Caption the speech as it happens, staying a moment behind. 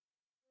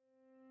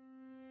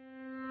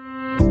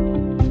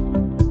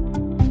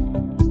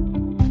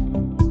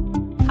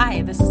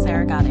this is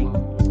Sarah Godding.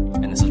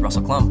 And this is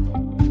Russell Klum.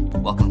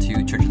 Welcome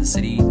to Church of the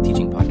City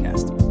Teaching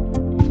Podcast.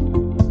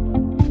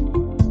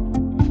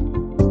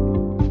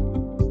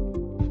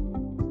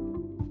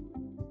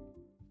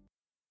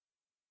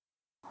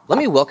 Let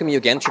me welcome you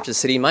again, Church of the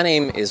City. My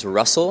name is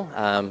Russell.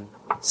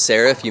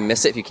 Sarah, if you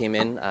missed it, if you came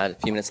in a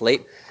few minutes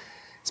late,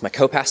 it's my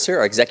co-pastor,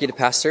 our executive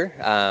pastor.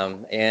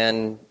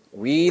 And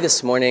we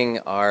this morning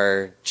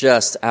are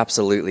just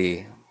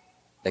absolutely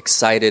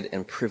excited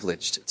and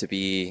privileged to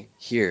be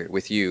here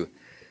with you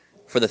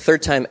for the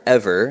third time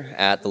ever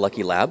at the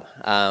Lucky Lab.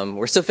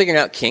 We're still figuring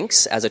out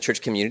kinks as a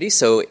church community,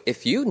 so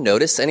if you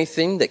notice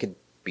anything that could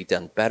be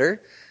done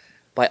better,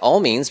 by all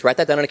means, write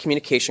that down on a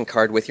communication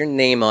card with your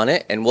name on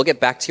it, and we'll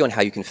get back to you on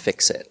how you can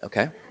fix it,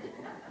 okay?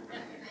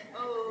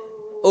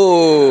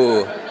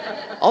 Oh.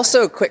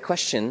 Also, quick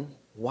question.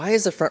 Why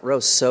is the front row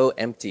so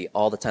empty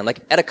all the time?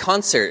 Like at a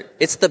concert,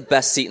 it's the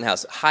best seat in the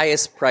house,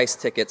 highest price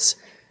tickets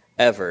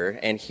ever,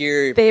 and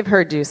here... They've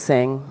heard you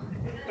sing.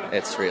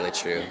 It's really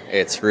true.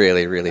 It's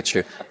really, really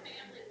true.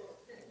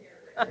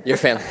 Your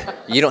family.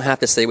 You don't have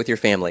to stay with your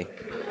family.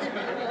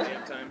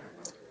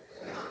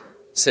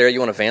 Sarah, you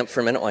want to vamp for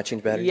a minute while I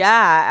change batteries?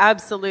 Yeah,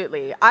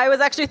 absolutely. I was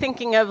actually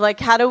thinking of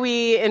how do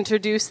we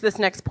introduce this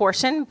next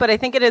portion? But I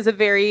think it is a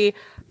very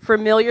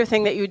familiar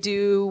thing that you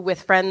do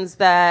with friends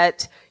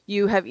that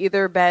you have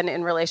either been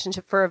in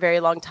relationship for a very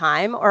long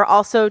time or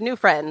also new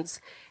friends,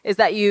 is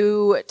that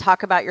you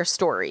talk about your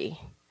story.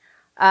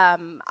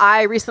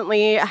 I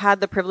recently had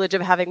the privilege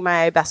of having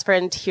my best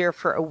friend here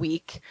for a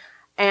week,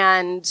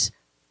 and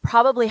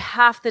probably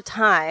half the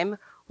time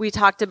we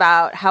talked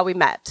about how we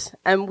met.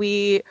 And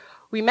we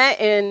met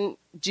in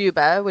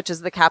Juba, which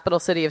is the capital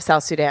city of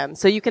South Sudan.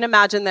 So you can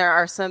imagine there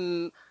are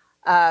some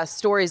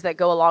stories that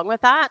go along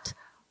with that.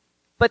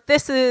 But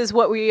this is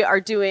what we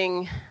are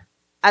doing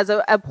as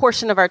a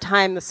portion of our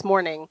time this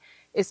morning,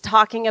 is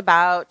talking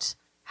about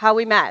how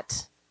we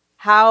met,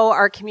 how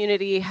our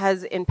community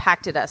has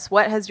impacted us.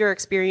 What has your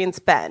experience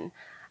been?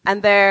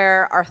 And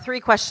there are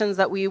three questions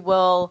that we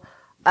will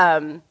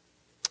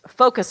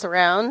focus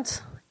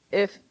around.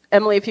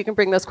 Emily, if you can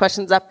bring those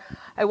questions up.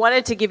 I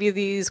wanted to give you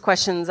these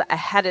questions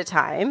ahead of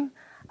time,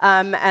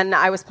 and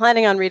I was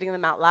planning on reading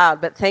them out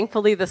loud, but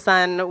thankfully the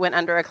sun went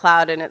under a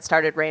cloud and it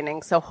started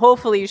raining, so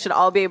hopefully you should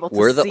all be able to see.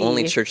 We're the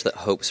only church that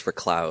hopes for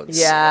clouds.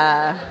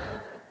 Yeah.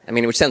 I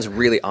mean, which sounds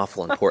really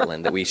awful in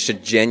Portland, that we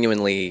should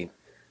genuinely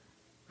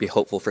be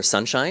hopeful for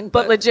sunshine.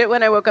 But legit,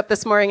 when I woke up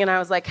this morning and I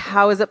was like,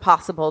 how is it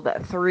possible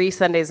that 3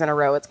 Sundays in a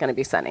row it's going to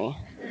be sunny?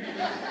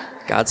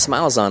 God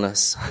smiles on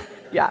us.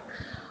 Yeah.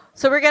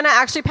 So we're going to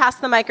actually pass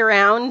the mic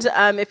around.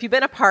 If you've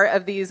been a part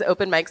of these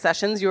open mic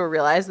sessions, you will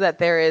realize that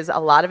there is a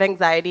lot of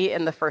anxiety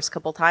in the first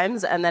couple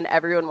times, and then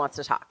everyone wants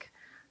to talk.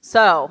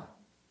 So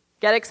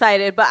get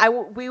excited.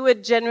 But we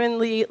would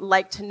genuinely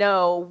like to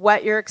know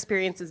what your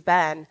experience has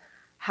been.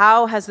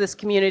 How has this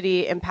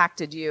community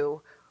impacted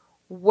you?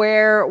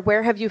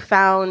 Where have you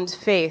found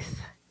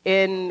faith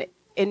in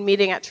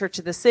meeting at Church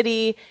of the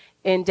City,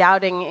 in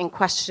doubting, in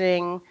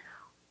questioning?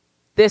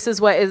 This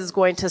is what is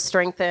going to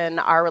strengthen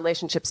our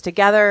relationships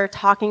together,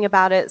 talking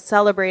about it,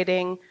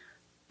 celebrating.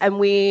 And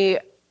we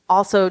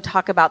also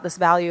talk about this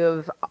value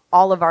of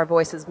all of our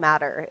voices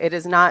matter. It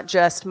is not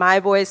just my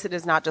voice. It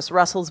is not just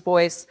Russell's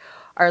voice,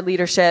 our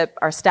leadership,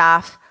 our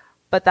staff,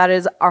 but that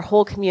is our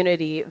whole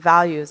community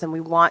values. And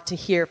we want to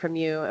hear from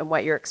you and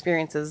what your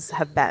experiences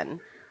have been.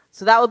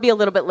 So that will be a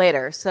little bit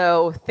later.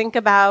 So think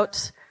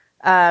about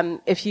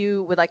if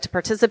you would like to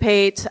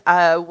participate.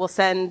 We'll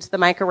send the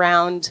mic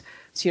around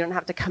so you don't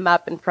have to come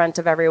up in front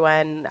of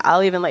everyone.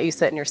 I'll even let you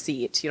sit in your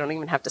seat. You don't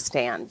even have to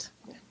stand.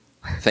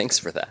 Thanks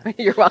for that.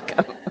 You're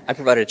welcome. I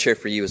provided a chair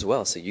for you as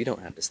well, so you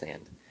don't have to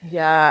stand.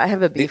 Yeah, I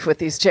have a beef with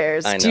these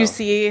chairs. I know. Do you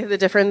see the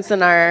difference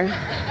in our...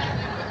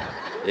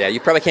 Yeah, you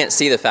probably can't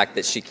see the fact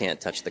that she can't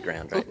touch the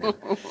ground right now.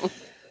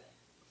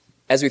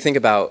 As we think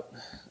about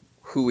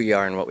who we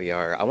are and what we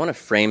are, I want to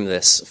frame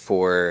this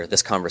for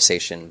this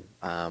conversation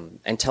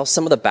and tell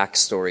some of the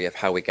backstory of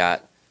how we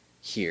got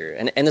here.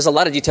 And there's a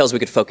lot of details we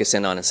could focus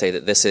in on and say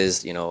that this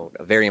is, a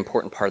very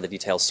important part of the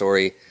detailed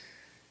story.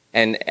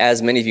 And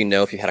as many of you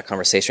know, if you had a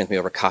conversation with me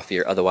over coffee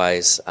or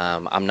otherwise,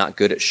 I'm not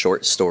good at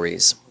short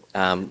stories.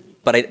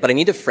 But I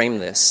need to frame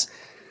this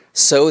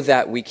so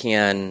that we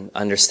can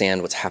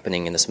understand what's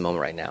happening in this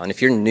moment right now. And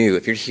if you're new,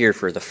 if you're here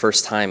for the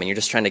first time and you're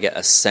just trying to get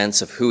a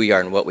sense of who we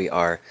are and what we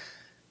are,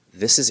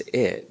 this is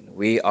it.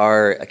 We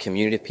are a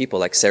community of people,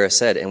 like Sarah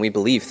said, and we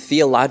believe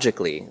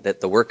theologically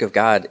that the work of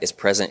God is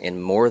present in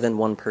more than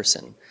one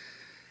person.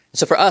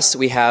 So for us,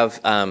 we have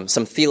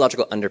some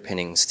theological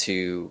underpinnings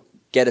to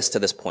get us to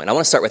this point. I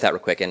want to start with that real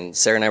quick. And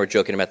Sarah and I were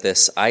joking about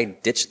this. I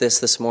ditched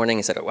this morning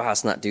and said, wow,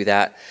 let's not do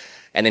that.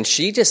 And then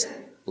she just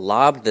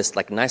lobbed this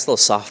nice little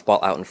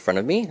softball out in front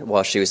of me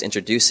while she was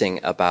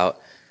introducing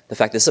about the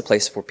fact this is a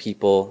place for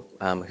people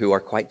who are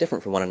quite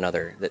different from one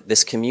another, that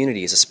this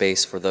community is a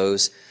space for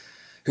those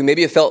who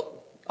maybe have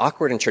felt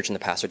awkward in church in the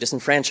past, or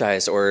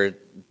disenfranchised, or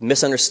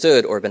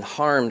misunderstood, or been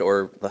harmed,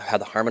 or had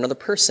the harm another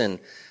person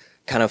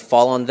kind of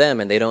fall on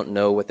them, and they don't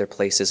know what their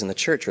place is in the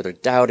church, or they're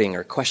doubting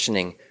or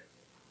questioning.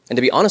 And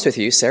to be honest with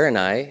you, Sarah and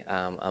I,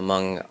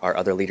 among our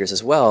other leaders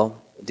as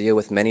well, deal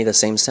with many of the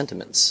same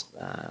sentiments.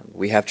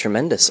 We have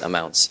tremendous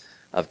amounts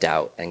of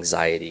doubt,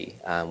 anxiety.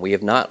 We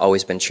have not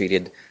always been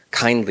treated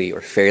kindly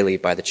or fairly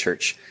by the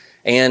church.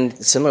 And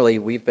similarly,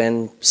 we've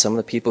been some of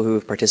the people who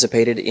have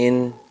participated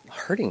in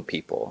hurting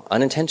people,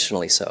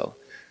 unintentionally so.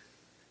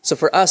 So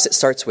for us, it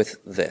starts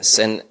with this.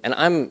 And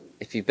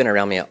if you've been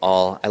around me at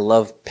all, I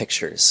love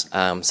pictures. So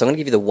I'm going to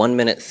give you the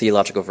 1-minute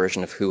theological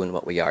version of who and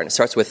what we are. And it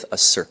starts with a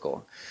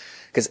circle,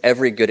 because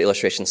every good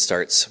illustration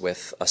starts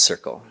with a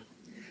circle.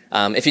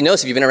 If you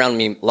notice, if you've been around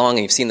me long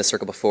and you've seen the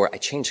circle before, I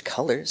change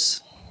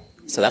colors.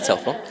 So that's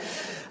helpful.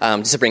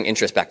 Just to bring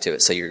interest back to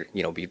it, so you're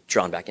be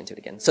drawn back into it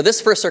again. So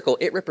this first circle,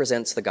 it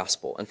represents the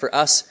gospel. And for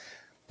us,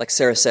 like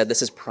Sarah said,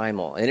 this is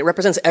primal. And it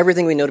represents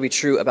everything we know to be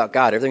true about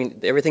God,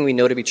 everything we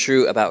know to be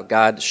true about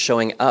God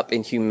showing up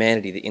in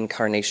humanity, the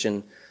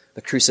incarnation,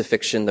 the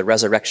crucifixion, the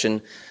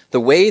resurrection, the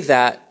way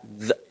that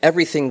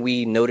everything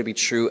we know to be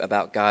true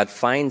about God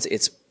finds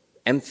its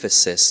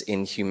emphasis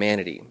in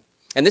humanity.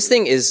 And this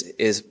thing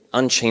is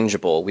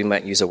unchangeable. We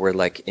might use a word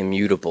like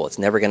immutable. It's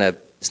never gonna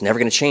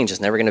change.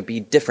 It's never gonna be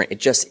different. It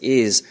just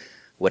is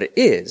what it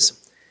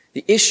is.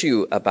 The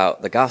issue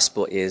about the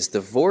gospel is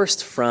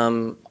divorced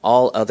from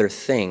all other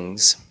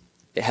things,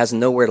 it has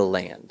nowhere to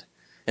land.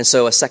 And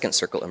so a second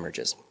circle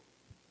emerges.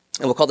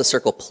 And we'll call the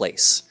circle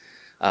place,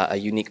 a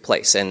unique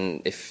place.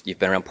 And if you've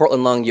been around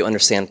Portland long, you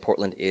understand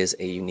Portland is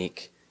a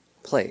unique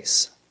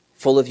place,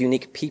 full of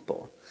unique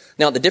people.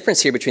 Now, the difference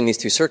here between these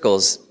two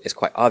circles is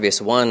quite obvious.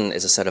 One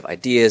is a set of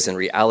ideas and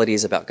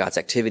realities about God's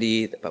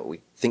activity, about what we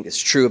think is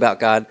true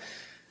about God.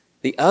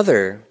 The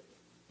other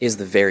is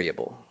the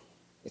variable.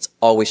 It's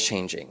always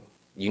changing.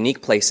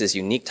 Unique places,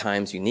 unique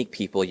times, unique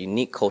people,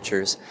 unique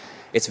cultures.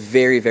 It's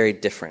very, very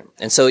different.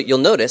 And so you'll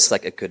notice,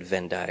 like a good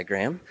Venn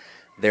diagram,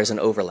 there's an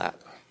overlap.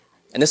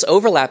 And this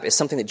overlap is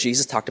something that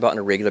Jesus talked about on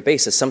a regular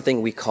basis,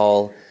 something we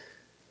call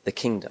the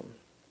kingdom.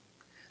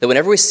 That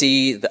whenever we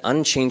see the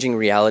unchanging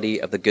reality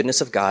of the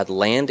goodness of God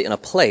land in a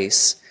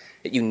place,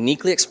 it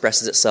uniquely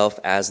expresses itself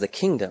as the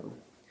kingdom.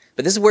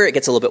 But this is where it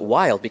gets a little bit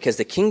wild, because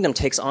the kingdom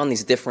takes on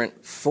these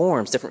different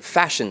forms, different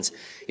fashions.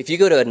 If you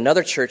go to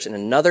another church in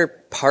another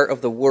part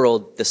of the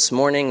world this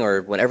morning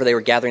or whenever they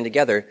were gathering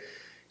together,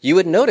 you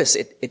would notice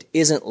it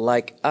isn't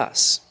like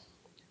us.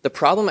 The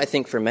problem, I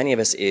think, for many of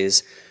us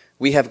is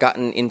we have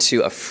gotten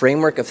into a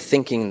framework of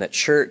thinking that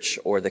church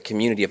or the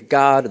community of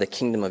God or the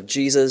kingdom of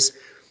Jesus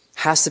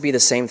has to be the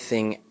same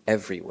thing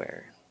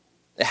everywhere.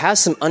 It has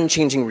some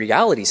unchanging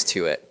realities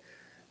to it,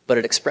 but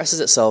it expresses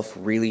itself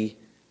really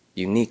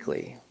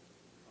uniquely.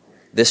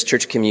 This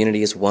church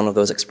community is one of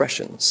those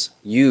expressions.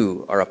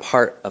 You are a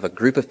part of a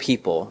group of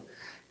people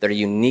that are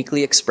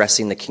uniquely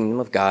expressing the kingdom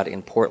of God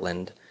in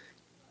Portland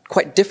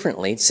quite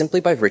differently,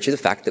 simply by virtue of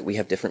the fact that we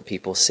have different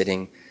people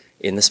sitting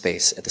in the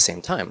space at the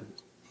same time.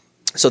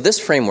 So this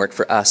framework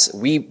for us,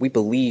 we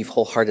believe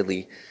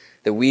wholeheartedly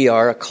that we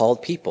are a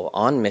called people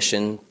on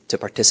mission to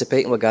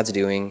participate in what God's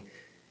doing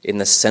in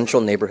the central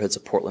neighborhoods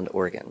of Portland,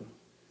 Oregon.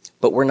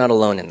 But we're not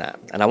alone in that.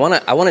 And I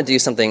want to do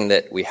something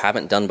that we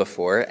haven't done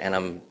before, and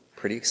I'm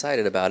pretty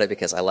excited about it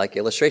because I like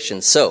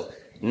illustrations. So,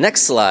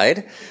 next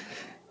slide,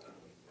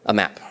 a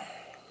map.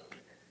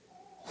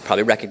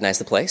 Probably recognize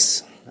the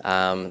place,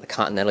 the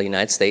continental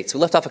United States.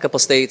 We left off a couple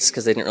states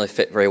because they didn't really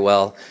fit very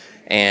well,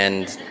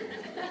 and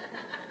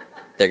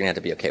they're going to have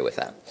to be okay with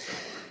that.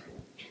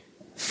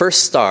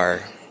 First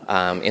star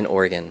in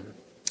Oregon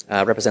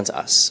represents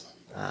us,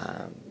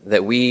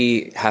 that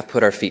we have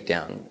put our feet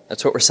down.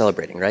 That's what we're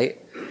celebrating, right?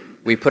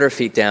 We put our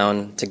feet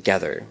down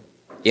together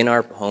in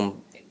our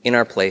home, in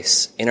our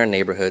place, in our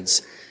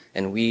neighborhoods,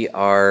 and we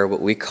are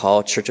what we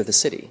call Church of the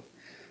City.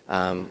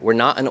 We're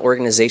not an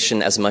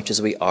organization as much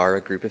as we are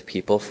a group of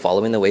people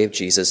following the way of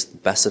Jesus, the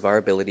best of our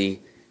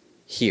ability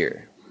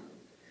here.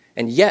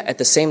 And yet, at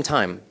the same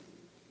time,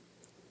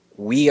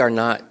 we are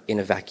not in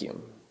a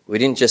vacuum. We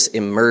didn't just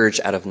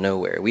emerge out of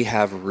nowhere. We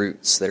have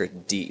roots that are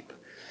deep.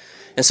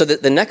 And so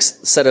the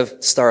next set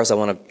of stars I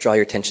want to draw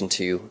your attention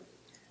to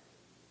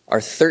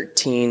are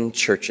 13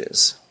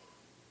 churches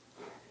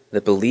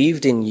that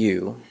believed in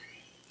you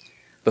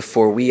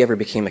before we ever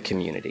became a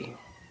community.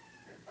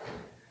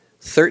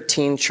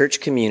 13 church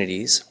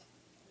communities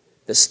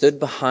that stood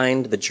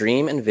behind the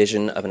dream and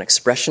vision of an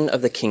expression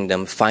of the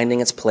kingdom finding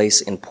its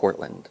place in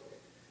Portland,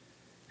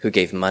 who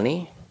gave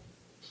money,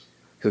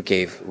 who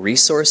gave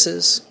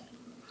resources,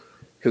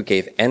 who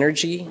gave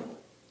energy,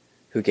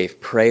 who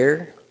gave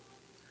prayer,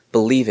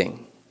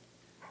 believing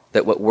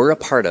that what we're a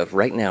part of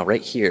right now,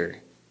 right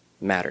here,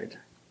 mattered.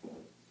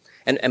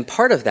 And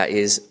part of that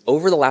is,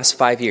 over the last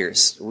 5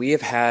 years, we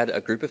have had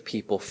a group of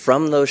people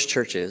from those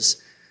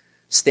churches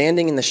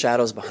standing in the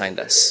shadows behind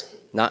us,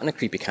 not in a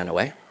creepy kind of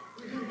way.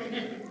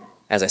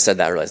 As I said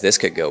that, I realized this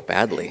could go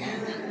badly.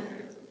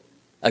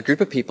 A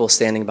group of people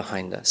standing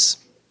behind us,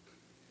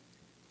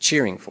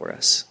 cheering for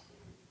us,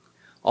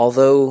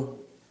 although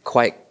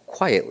quite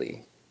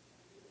quietly.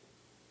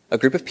 A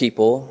group of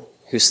people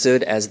who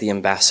stood as the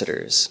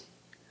ambassadors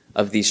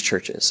of these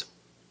churches,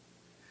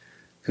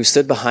 who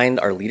stood behind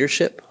our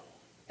leadership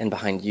and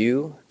behind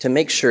you to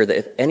make sure that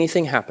if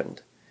anything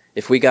happened,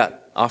 if we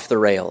got off the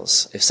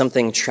rails, if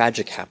something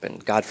tragic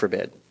happened, God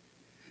forbid,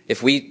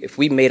 if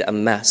we made a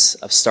mess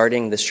of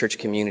starting this church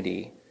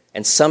community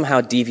and somehow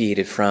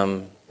deviated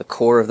from the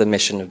core of the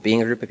mission of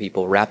being a group of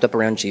people wrapped up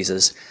around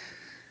Jesus,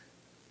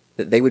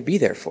 that they would be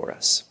there for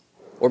us.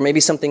 Or maybe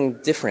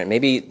something different.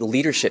 Maybe the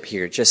leadership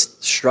here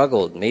just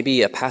struggled.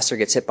 Maybe a pastor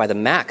gets hit by the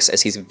max,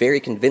 as he's very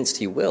convinced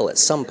he will at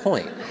some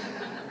point.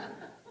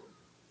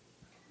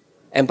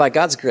 And by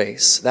God's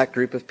grace, that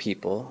group of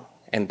people,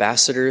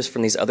 ambassadors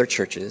from these other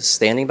churches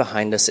standing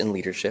behind us in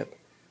leadership,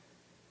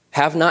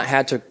 have not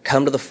had to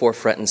come to the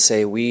forefront and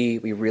say, we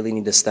really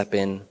need to step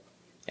in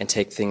and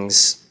take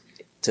things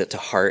to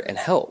heart and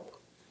help.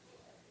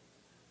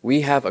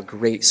 We have a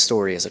great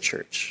story as a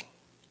church.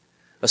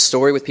 A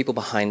story with people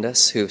behind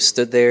us who have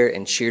stood there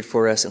and cheered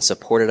for us and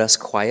supported us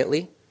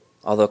quietly,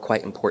 although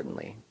quite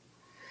importantly.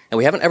 And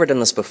we haven't ever done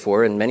this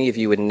before, and many of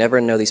you would never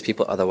know these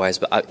people otherwise,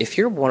 but if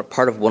you're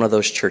part of one of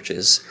those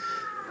churches,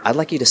 I'd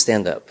like you to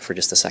stand up for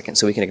just a second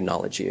so we can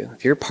acknowledge you.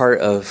 If you're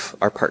part of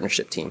our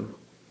partnership team.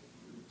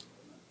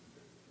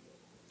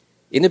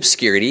 In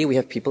obscurity, we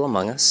have people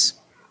among us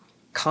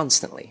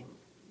constantly,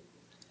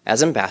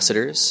 as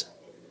ambassadors,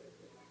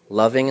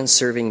 loving and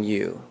serving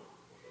you,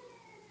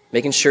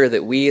 making sure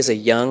that we as a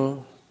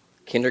young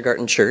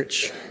kindergarten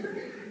church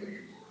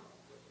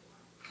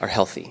are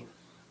healthy,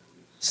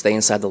 stay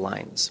inside the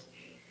lines.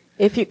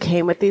 If you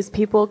came with these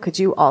people, could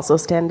you also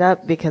stand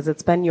up? Because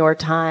it's been your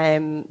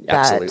time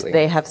that Absolutely.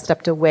 They have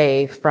stepped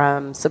away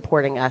from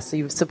supporting us. So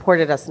you've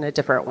supported us in a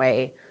different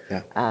way.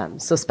 Yeah.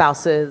 So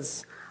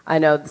spouses, I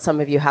know some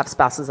of you have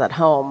spouses at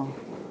home,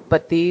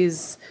 but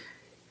these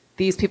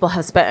people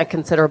have spent a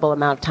considerable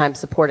amount of time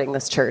supporting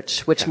this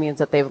church, which means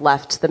that they've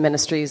left the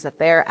ministries that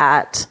they're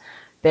at,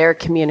 their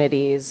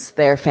communities,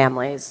 their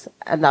families,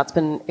 and that's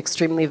been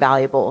extremely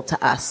valuable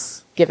to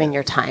us, giving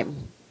your time.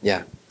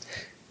 Yeah.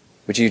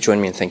 Would you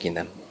join me in thanking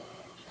them?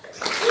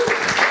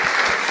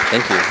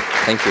 Thank you.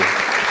 Thank you.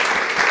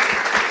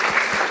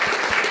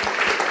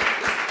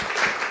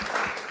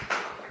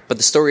 But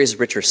the story is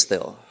richer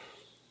still.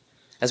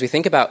 As we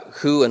think about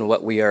who and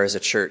what we are as a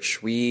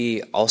church,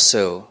 we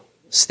also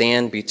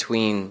stand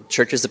between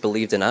churches that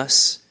believed in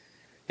us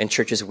and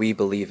churches we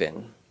believe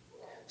in.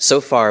 So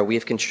far, we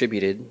have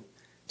contributed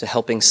to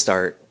helping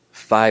start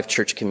 5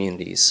 church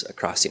communities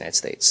across the United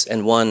States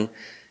and 1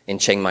 in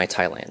Chiang Mai,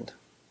 Thailand.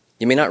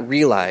 You may not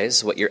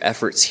realize what your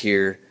efforts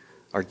here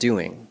are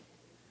doing,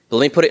 but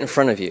let me put it in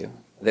front of you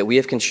that we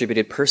have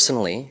contributed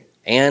personally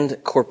and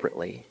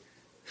corporately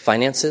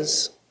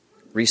finances,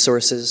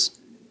 resources,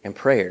 and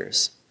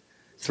prayers.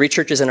 3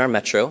 churches in our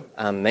metro.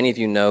 Many of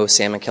you know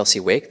Sam and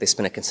Kelsey Wake. They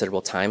spent a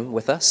considerable time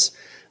with us.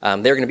 They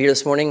were going to be here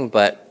this morning,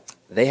 but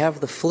they have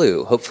the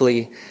flu.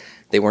 Hopefully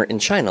they weren't in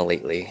China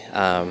lately.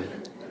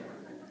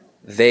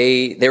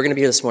 They were going to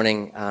be here this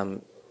morning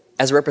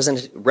as a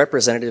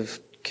representative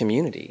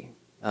community.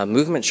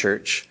 Movement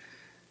Church,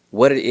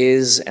 what it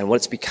is and what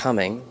it's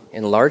becoming,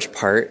 in large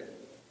part,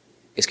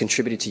 is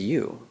contributed to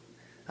you.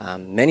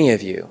 Many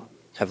of you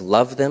have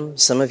loved them.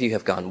 Some of you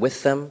have gone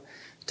with them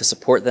to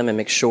support them and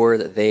make sure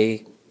that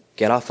they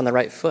get off on the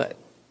right foot.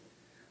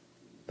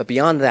 But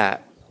beyond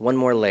that, one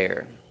more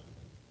layer.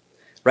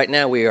 Right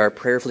now, we are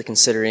prayerfully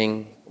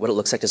considering what it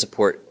looks like to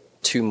support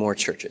 2 more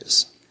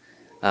churches.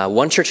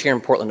 One church here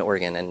in Portland,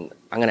 Oregon, and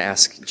I'm going to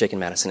ask Jake and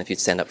Madison if you'd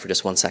stand up for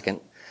just 1 second.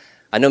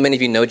 I know many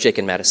of you know Jake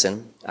and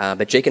Madison,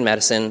 but Jake and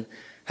Madison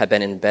have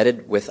been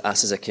embedded with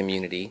us as a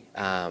community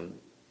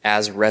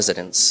as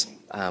residents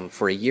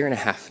for 1.5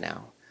 years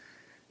now.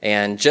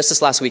 And just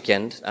this last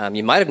weekend,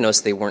 you might have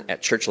noticed they weren't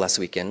at church last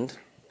weekend.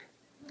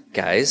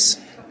 Guys,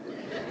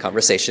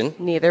 conversation.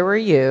 Neither were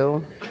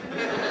you.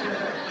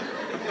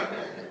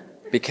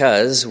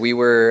 Because we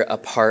were a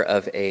part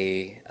of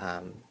an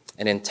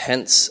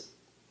intense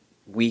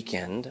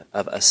weekend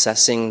of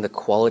assessing the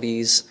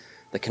qualities,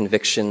 the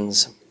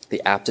convictions,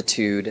 the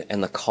aptitude,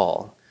 and the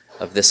call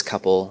of this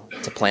couple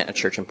to plant a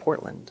church in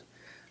Portland.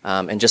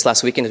 And just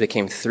last weekend, as we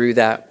came through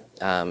that,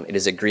 it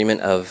is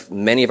agreement of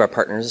many of our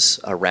partners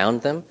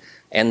around them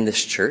and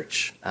this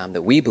church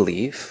that we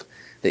believe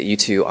that you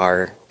two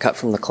are cut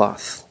from the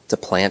cloth to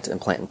plant in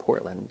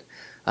Portland.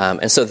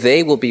 And so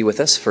they will be with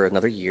us for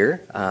another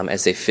year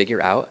as they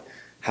figure out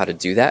how to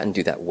do that and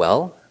do that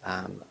well.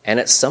 And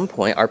at some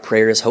point, our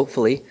prayer is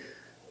hopefully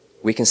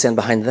we can stand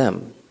behind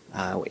them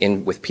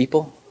with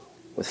people,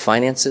 with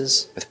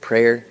finances, with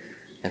prayer,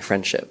 and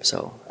friendship.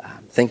 So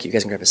thank you. You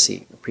guys can grab a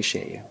seat.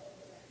 Appreciate you.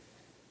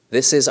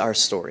 This is our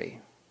story.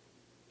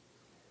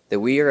 That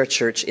we are a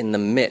church in the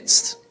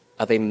midst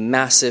of a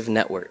massive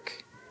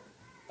network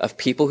of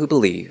people who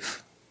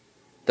believe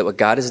that what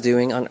God is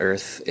doing on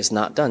earth is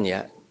not done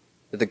yet.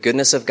 That the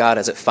goodness of God,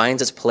 as it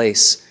finds its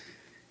place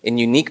in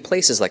unique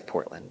places like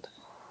Portland,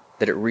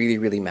 that it really,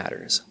 really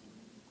matters.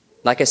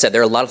 Like I said,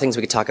 there are a lot of things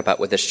we could talk about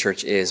what this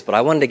church is, but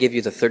I wanted to give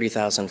you the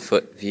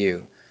 30,000-foot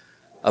view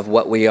of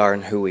what we are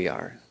and who we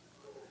are.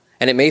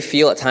 And it may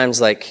feel at times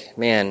like,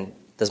 man,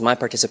 does my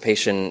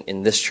participation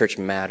in this church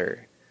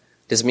matter?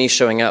 Does me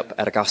showing up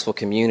at a gospel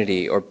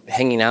community or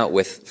hanging out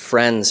with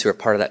friends who are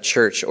part of that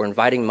church or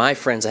inviting my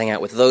friends to hang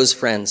out with those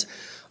friends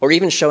or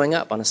even showing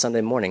up on a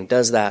Sunday morning,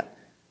 does that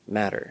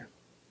matter?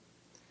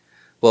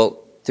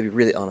 Well, to be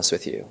really honest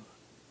with you,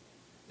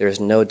 there is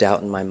no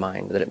doubt in my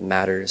mind that it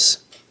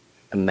matters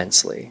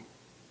immensely,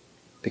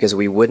 because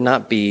we would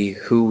not be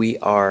who we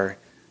are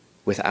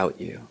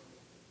without you.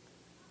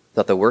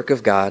 Without the work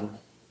of God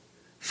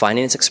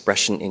finding its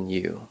expression in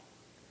you,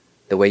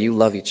 the way you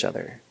love each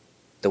other,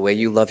 the way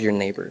you love your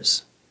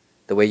neighbors,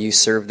 the way you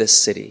serve this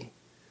city,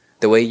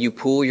 the way you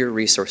pool your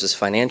resources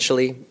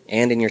financially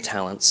and in your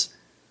talents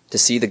to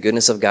see the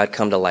goodness of God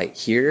come to light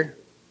here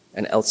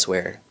and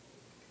elsewhere.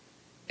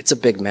 It's a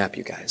big map,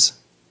 you guys.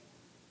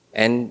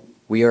 And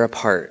we are a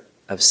part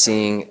of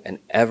seeing an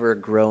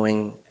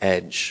ever-growing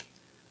edge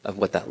of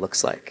what that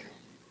looks like.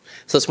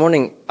 So this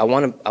morning, I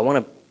want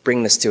to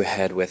bring this to a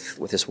head with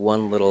this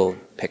one little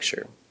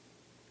picture.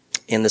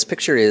 And this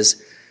picture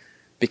is,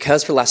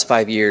 because for the last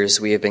 5 years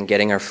we have been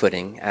getting our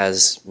footing,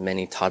 as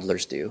many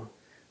toddlers do,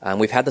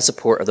 we've had the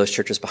support of those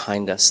churches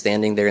behind us,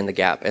 standing there in the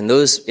gap. And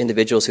those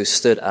individuals who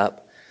stood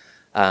up,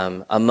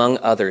 among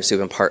others who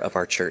have been part of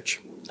our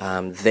church,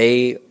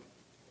 they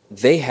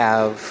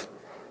have,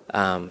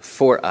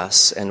 for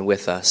us and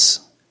with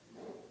us,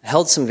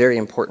 held some very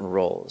important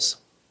roles.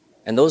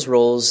 And those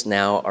roles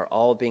now are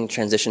all being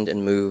transitioned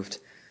and moved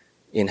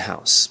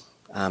in-house.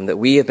 That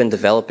we have been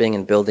developing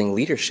and building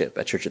leadership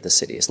at Church of the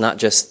City. It's not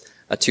just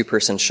a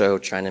two-person show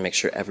trying to make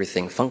sure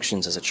everything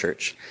functions as a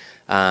church.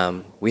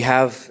 We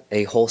have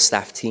a whole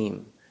staff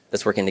team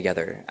that's working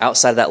together.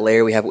 Outside of that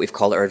layer, we have what we've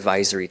called our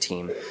advisory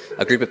team,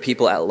 a group of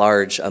people at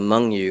large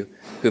among you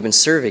who have been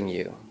serving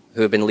you,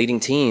 who have been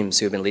leading teams,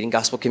 who have been leading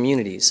gospel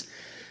communities.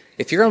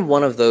 If you're on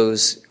one of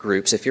those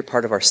groups, if you're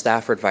part of our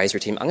staff or advisory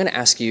team, I'm going to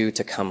ask you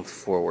to come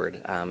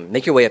forward.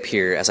 Make your way up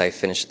here as I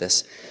finish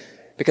this.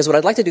 Because what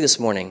I'd like to do this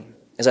morning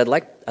is I'd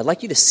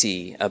like you to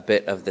see a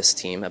bit of this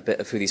team, a bit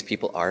of who these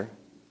people are.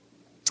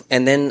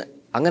 And then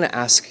I'm going to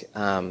ask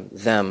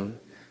them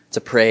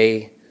to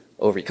pray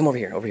over you. Come over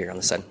here on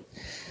the side.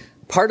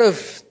 Part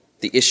of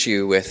the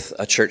issue with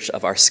a church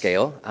of our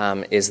scale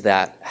is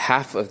that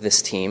half of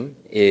this team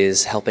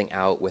is helping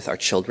out with our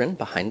children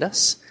behind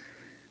us.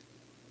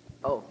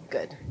 Oh,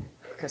 good.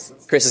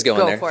 Chris is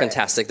going there. For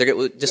Fantastic.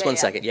 Just one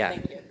second. Yeah.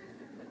 Thank you.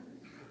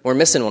 We're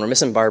missing one. We're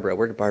missing Barbara.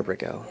 Where did Barbara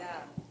go?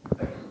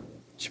 Yeah.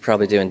 She's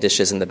probably doing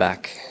dishes in the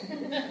back,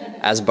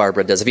 as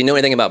Barbara does. If you know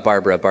anything about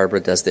Barbara,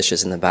 Barbara does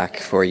dishes in the back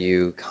for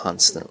you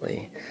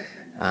constantly.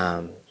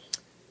 But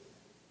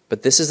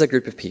this is a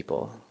group of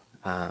people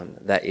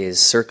that is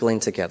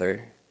circling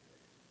together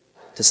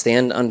to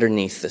stand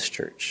underneath this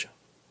church,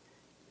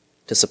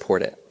 to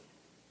support it.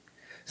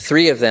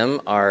 3 of them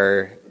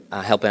are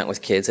helping out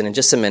with kids, and in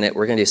just a minute,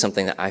 we're going to do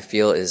something that I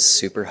feel is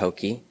super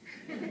hokey,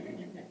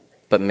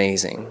 but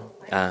amazing.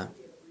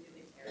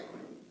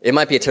 It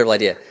might be a terrible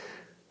idea.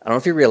 I don't know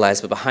if you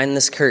realize, but behind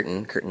this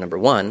curtain number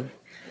 1,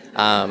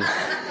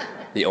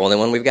 the only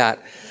one we've got,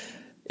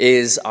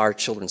 is our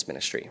children's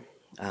ministry.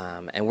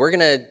 And we're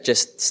going to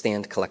just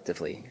stand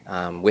collectively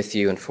with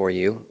you and for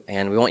you.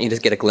 And we want you to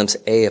get a glimpse,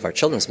 of our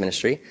children's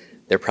ministry.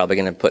 They're probably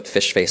going to put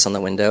fish face on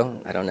the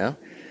window. I don't know.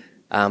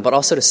 But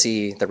also to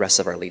see the rest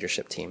of our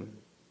leadership team.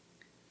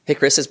 Hey,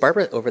 Chris, is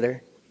Barbara over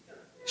there?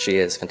 She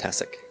is.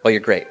 Fantastic. Oh, you're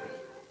great.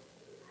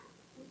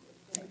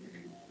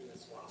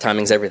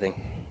 Timing's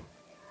everything.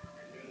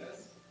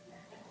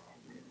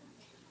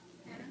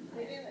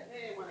 They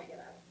didn't want to get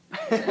up.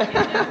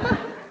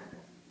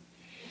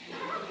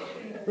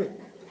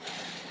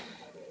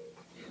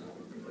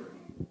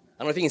 I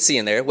don't know if you can see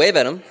in there. Wave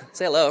at them.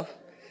 Say hello.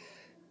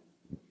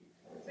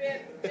 We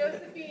have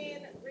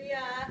Josephine,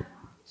 Rhea,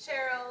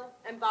 Cheryl,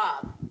 and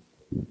Bob.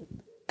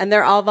 And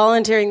they're all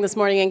volunteering this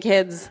morning in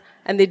kids,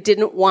 and they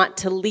didn't want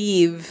to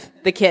leave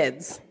the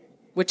kids,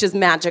 which is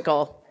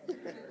magical.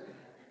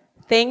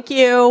 Thank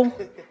you.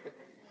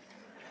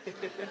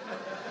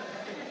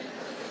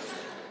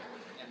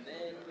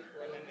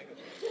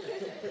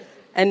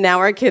 And now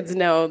our kids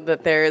know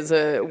that there is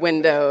a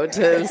window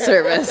to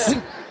service.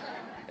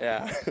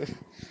 Yeah.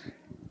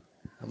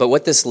 But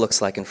what this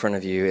looks like in front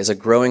of you is a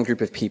growing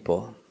group of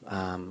people,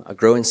 a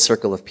growing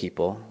circle of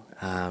people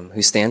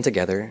who stand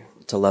together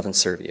to love and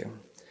serve you.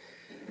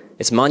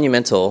 It's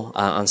monumental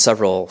on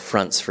several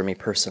fronts for me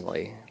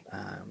personally,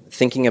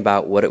 thinking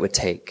about what it would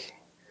take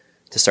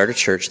to start a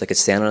church that could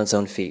stand on its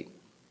own feet,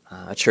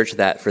 a church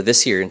that for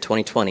this year in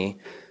 2020,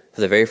 for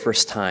the very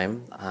first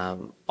time,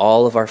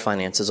 all of our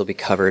finances will be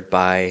covered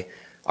by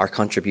our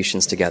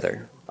contributions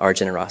together, our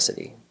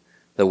generosity,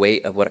 the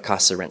weight of what it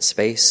costs to rent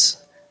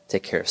space,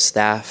 take care of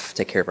staff,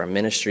 take care of our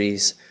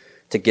ministries,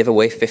 to give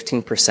away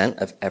 15%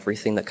 of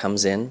everything that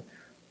comes in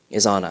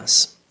is on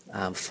us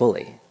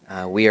fully.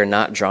 We are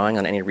not drawing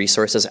on any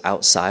resources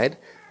outside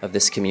of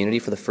this community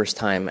for the first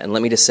time. And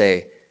let me just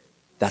say,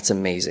 that's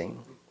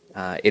amazing.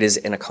 It is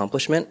an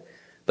accomplishment,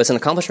 but it's an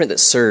accomplishment that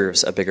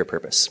serves a bigger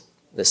purpose,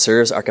 that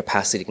serves our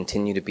capacity to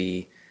continue to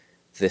be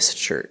this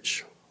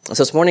church. And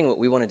so this morning, what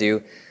we want to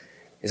do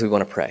is we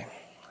want to pray.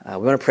 We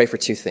want to pray for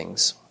 2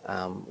 things.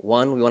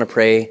 One, we want to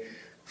pray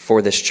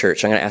for this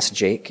church. I'm going to ask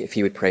Jake if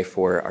he would pray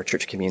for our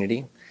church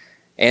community.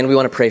 And we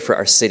want to pray for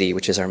our city,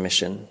 which is our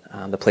mission,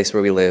 the place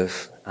where we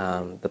live,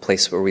 the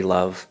place where we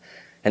love.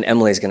 And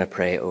Emily's going to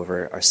pray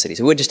over our city.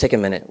 So we would just take a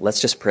minute. Let's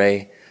just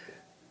pray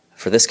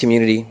for this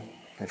community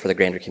and for the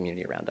grander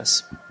community around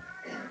us.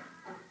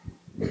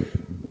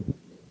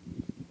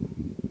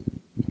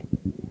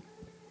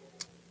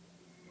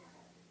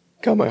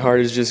 God, my heart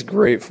is just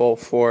grateful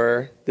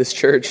for this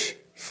church,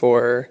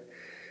 for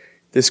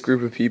this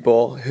group of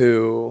people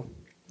who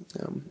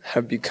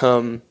have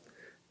become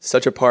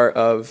such a part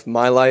of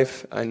my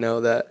life. I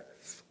know that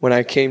when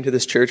I came to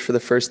this church for the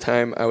first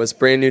time, I was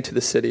brand new to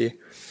the city.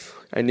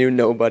 I knew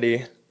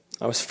nobody.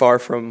 I was far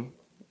from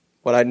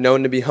what I'd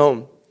known to be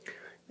home.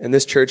 And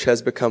this church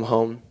has become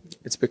home.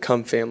 It's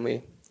become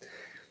family.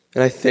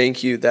 And I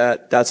thank you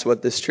that that's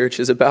what this church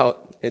is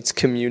about. It's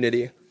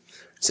community.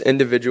 It's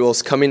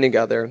individuals coming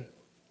together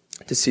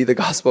to see the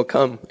gospel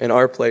come in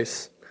our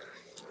place,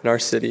 in our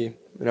city,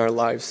 in our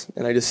lives.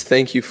 And I just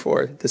thank you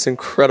for this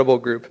incredible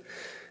group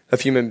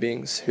of human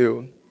beings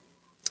who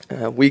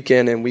week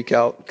in and week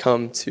out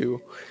come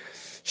to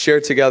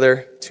share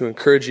together, to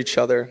encourage each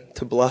other,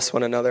 to bless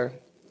one another.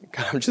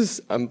 God,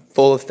 I'm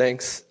full of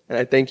thanks. And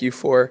I thank you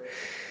for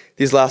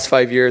these last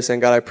 5 years.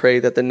 And God, I pray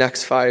that the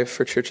next 5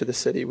 for Church of the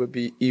City would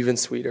be even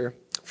sweeter,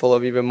 full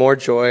of even more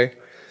joy,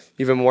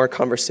 even more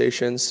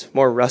conversations,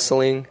 more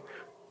wrestling,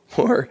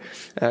 more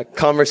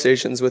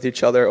conversations with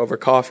each other over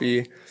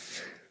coffee.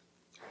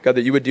 God,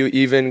 that you would do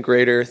even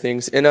greater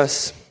things in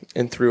us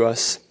and through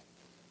us,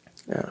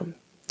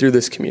 through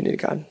this community,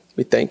 God.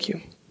 We thank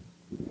you.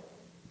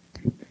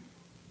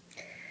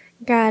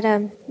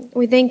 God,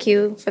 we thank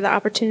you for the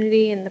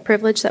opportunity and the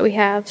privilege that we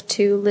have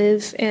to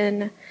live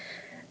in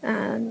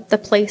the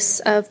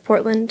place of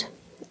Portland.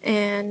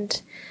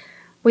 And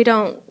we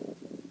don't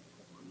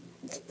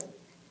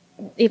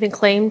even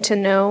claim to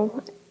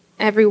know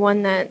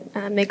everyone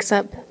that makes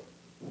up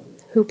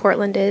who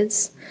Portland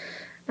is.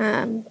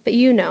 But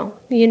you know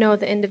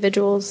the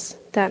individuals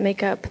that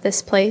make up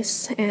this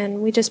place.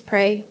 And we just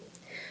pray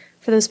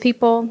for those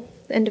people,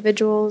 the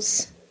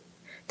individuals,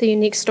 the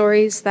unique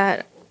stories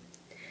that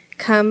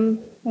come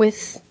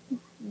with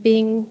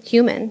being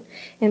human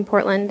in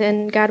Portland.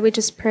 And God, we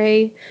just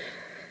pray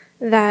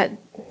that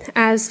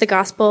as the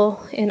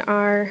gospel in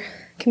our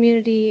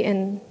community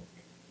and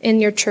in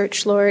your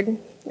church, Lord,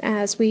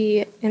 as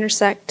we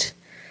intersect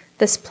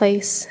this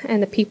place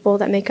and the people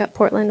that make up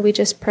Portland, we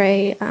just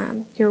pray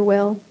your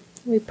will.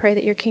 We pray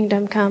that your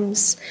kingdom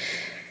comes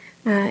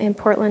in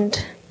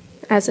Portland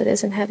as it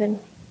is in heaven.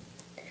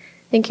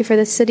 Thank you for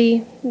the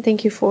city.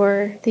 Thank you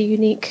for the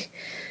unique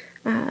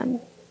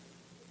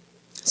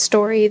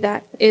story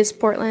that is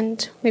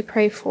Portland. We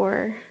pray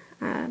for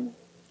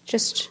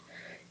just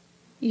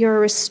your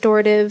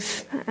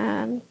restorative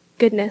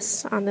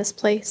goodness on this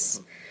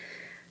place.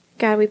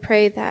 God, we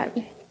pray that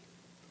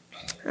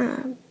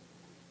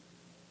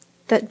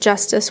that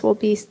justice will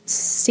be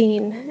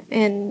seen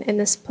in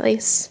this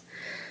place.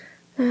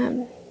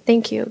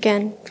 Thank you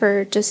again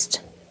for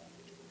just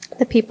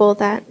the people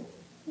that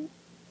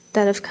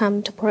have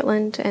come to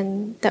Portland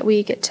and that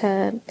we get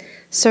to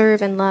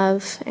serve and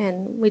love.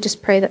 And we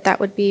just pray that that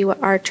would be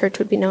what our church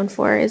would be known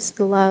for, is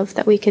the love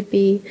that we could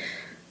be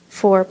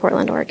for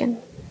Portland, Oregon.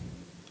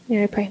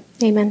 Here I pray.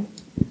 Amen.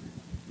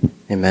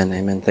 Amen,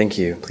 amen. Thank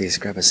you. Please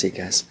grab a seat,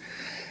 guys.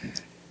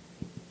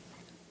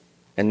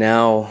 And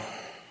now,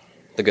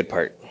 the good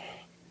part.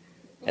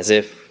 As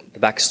if the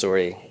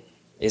backstory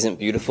isn't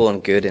beautiful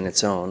and good in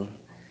its own.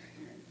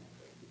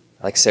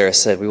 Like Sarah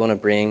said, we want to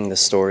bring the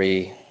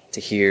story to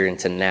here and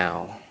to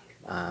now.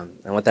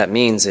 And what that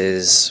means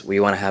is we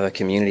want to have a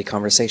community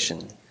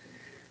conversation.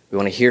 We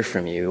want to hear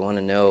from you. We want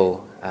to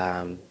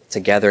know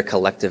together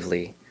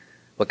collectively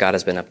what God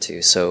has been up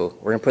to. So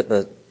we're going to put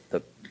the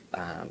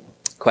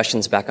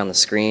questions back on the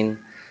screen.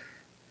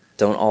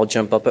 Don't all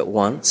jump up at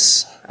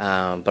once, but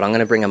I'm going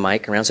to bring a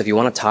mic around. So if you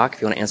want to talk,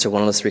 if you want to answer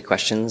one of those 3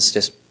 questions,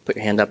 just put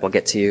your hand up. I'll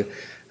get to you.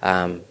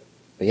 But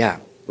yeah,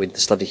 we'd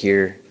just love to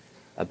hear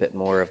a bit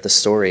more of the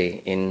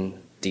story in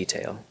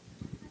detail.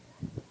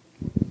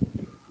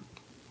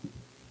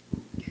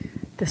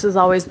 This is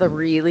always the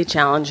really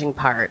challenging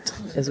part,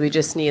 is we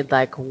just need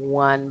like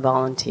one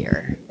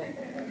volunteer.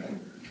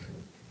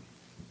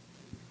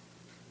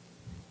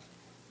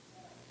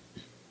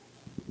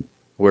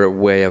 We're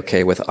way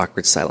okay with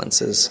awkward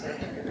silences.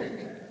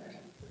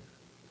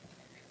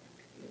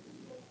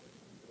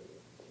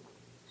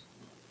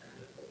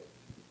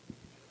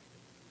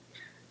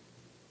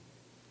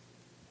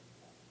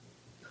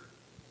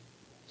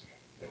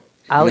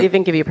 I'll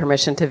even give you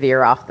permission to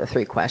veer off the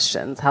 3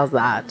 questions. How's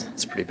that?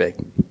 It's pretty big.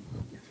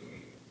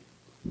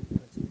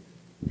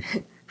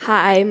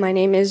 Hi, my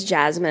name is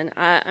Jasmine.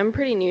 I'm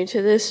pretty new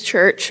to this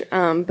church,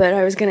 but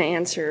I was going to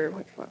answer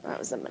which one. That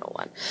was the middle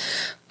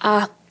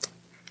one.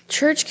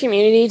 Church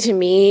community to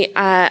me,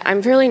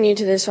 I'm fairly new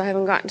to this, so I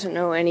haven't gotten to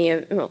know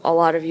a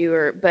lot of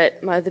you.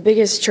 But the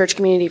biggest church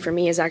community for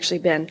me has actually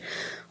been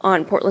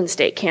on Portland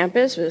State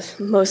campus with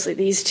mostly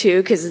these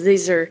 2, because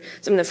these are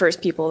some of the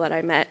first people that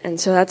I met, and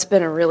so that's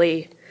been a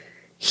really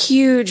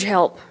huge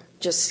help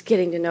just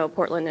getting to know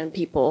Portland and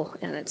people,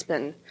 and it's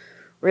been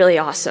really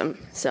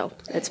awesome. So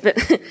it's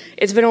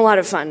been a lot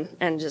of fun,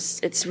 and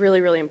just it's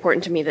really, really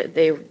important to me that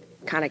they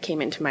kind of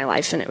came into my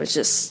life, and it was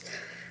just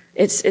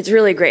it's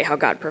really great how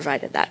God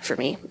provided that for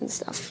me and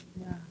stuff.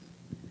 Yeah.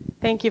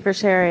 Thank you for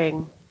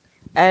sharing.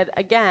 And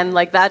again,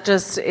 like that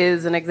just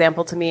is an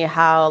example to me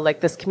how like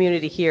this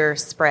community here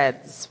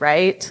spreads,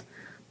 right?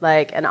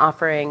 Like, and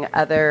offering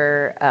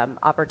other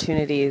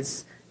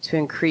opportunities to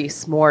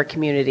increase more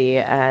community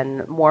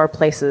and more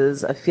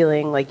places of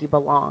feeling like you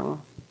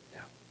belong.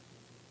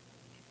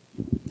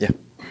 Yeah.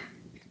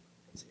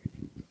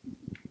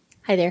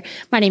 Hi there.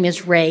 My name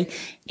is Ray,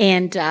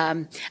 and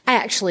I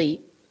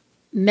actually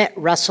met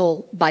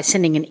Russell by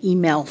sending an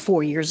email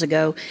 4 years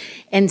ago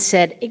and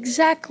said,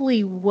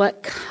 exactly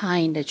what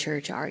kind of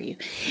church are you?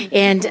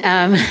 And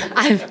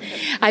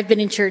I've been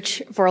in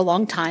church for a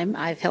long time.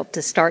 I've helped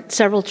to start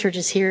several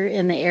churches here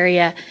in the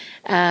area,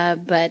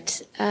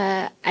 but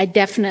I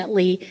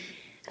definitely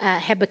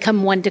have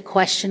become one to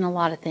question a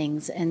lot of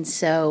things. And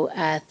so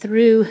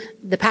through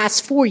the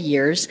past 4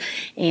 years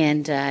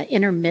and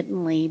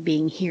intermittently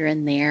being here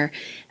and there,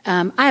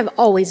 I've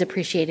always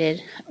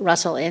appreciated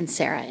Russell and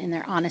Sarah in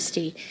their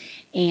honesty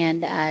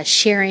and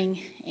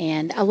sharing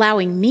and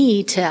allowing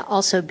me to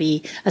also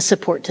be a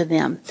support to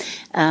them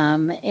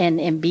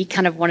and be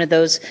kind of one of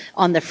those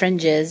on the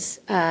fringes,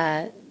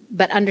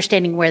 but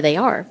understanding where they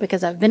are,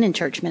 because I've been in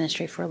church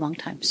ministry for a long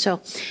time.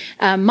 So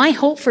my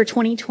hope for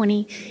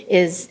 2020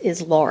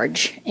 is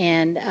large,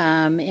 and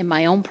in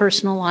my own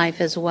personal life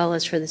as well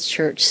as for this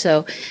church.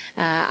 So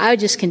I would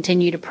just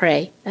continue to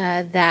pray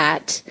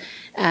that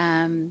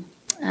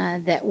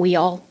we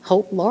all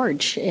hope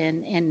large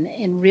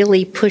and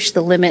really push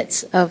the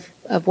limits of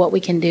what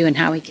we can do and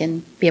how we can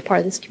be a part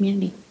of this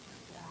community.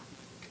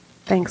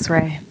 Thanks,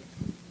 Ray.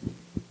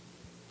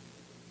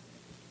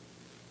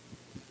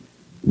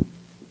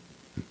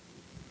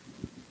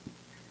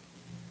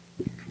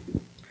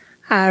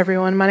 Hi,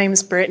 everyone. My name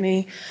is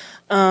Brittany.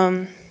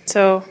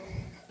 So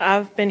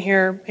I've been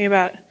here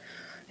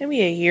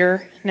maybe a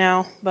year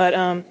now, but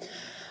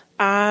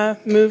I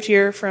moved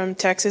here from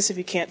Texas, if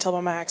you can't tell by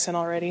my accent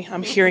already.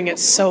 I'm hearing it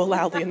so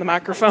loudly in the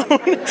microphone.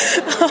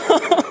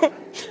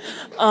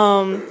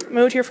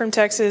 Moved here from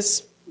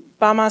Texas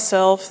by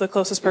myself. The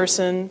closest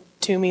person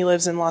to me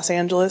lives in Los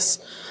Angeles.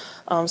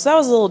 So that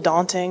was a little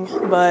daunting,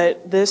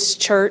 but this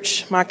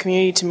church, my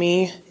community, to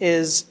me,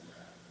 is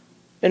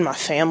been my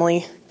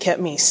family, kept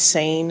me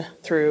sane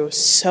through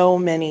so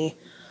many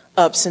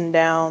ups and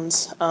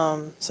downs.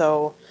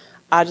 So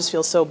I just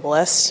feel so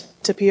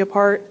blessed to be a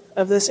part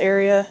of this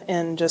area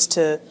and just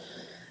to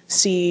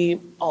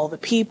see all the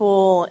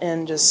people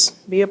and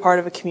just be a part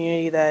of a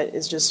community that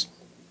is just,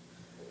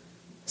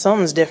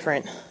 something's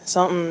different.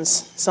 Something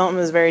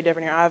is very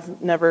different here.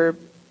 I've never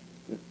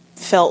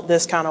felt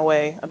this kind of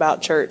way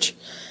about church.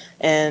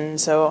 And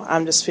so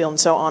I'm just feeling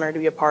so honored to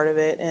be a part of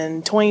it.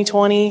 And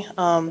 2020,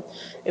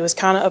 it was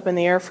kind of up in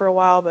the air for a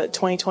while, but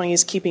 2020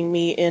 is keeping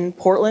me in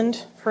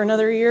Portland for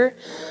another year.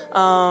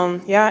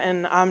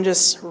 And I'm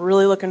just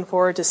really looking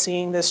forward to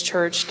seeing this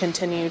church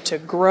continue to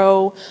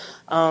grow,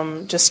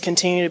 just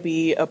continue to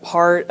be a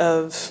part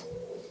of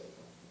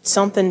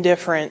something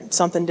different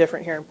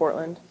here in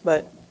Portland.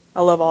 But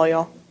I love all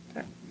y'all.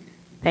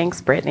 Thanks,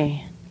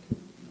 Brittany.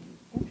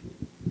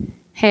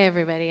 Hey,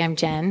 everybody. I'm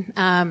Jen.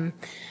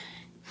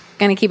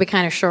 Going to keep it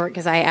kind of short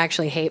because I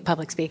actually hate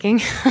public speaking.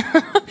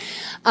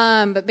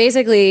 But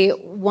basically,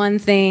 one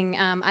thing,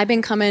 I've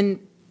been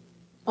coming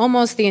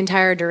almost the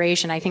entire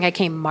duration. I think I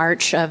came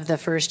March of the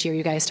first year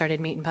you guys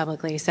started meeting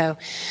publicly. So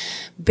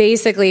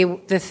basically,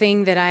 the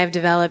thing that I've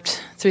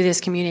developed through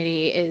this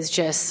community is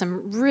just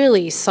some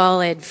really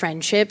solid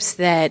friendships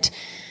that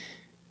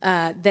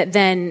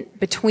then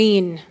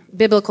between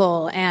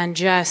biblical and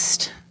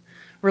just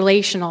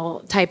relational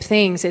type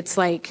things, it's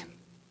like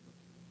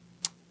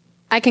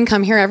I can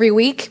come here every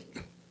week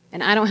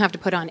and I don't have to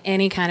put on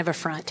any kind of a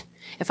front.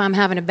 If I'm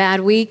having a bad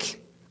week,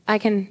 I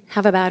can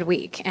have a bad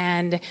week.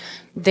 And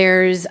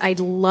I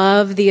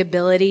love the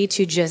ability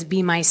to just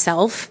be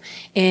myself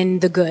in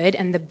the good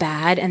and the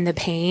bad and the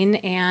pain.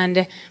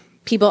 And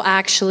people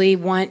actually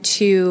want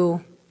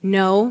to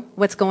know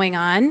what's going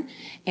on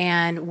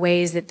and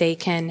ways that they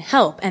can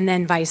help. And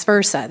then vice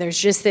versa. There's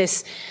just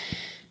this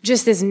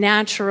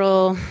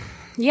natural,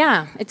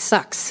 yeah, it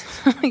sucks,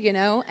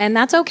 and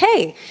that's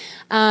okay.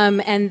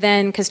 And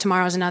then, because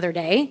tomorrow's another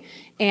day,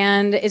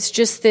 and it's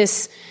just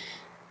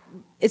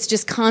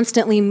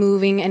constantly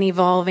moving and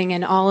evolving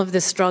and all of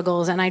the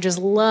struggles. And I just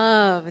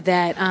love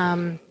that,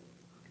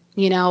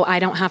 I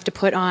don't have to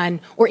put on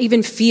or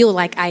even feel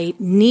like I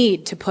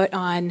need to put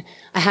on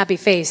a happy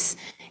face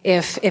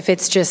if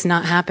it's just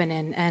not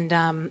happening.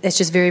 And it's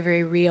just very,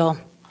 very real.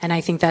 And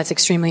I think that's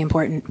extremely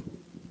important.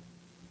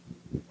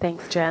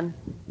 Thanks, Jen.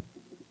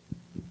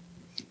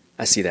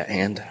 I see that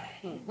hand.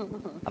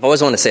 I've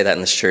always wanted to say that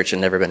in this church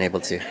and never been able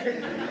to.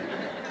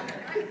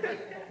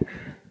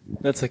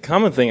 That's a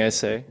common thing I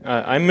say.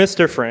 I'm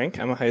Mr. Frank.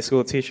 I'm a high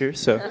school teacher,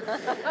 so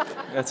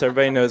that's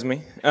everybody knows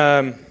me.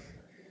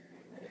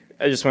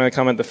 I just want to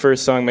comment. The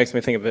first song makes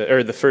me think of it,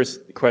 or the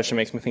first question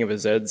makes me think of a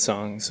Zed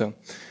song. So,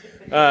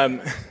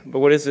 but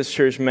what is this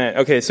church meant?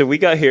 Okay, so we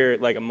got here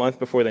like a month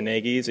before the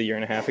Nagy's, a year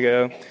and a half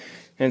ago,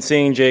 and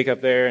seeing Jake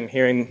up there and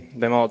hearing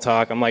them all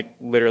talk, I'm like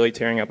literally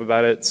tearing up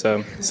about it.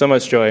 So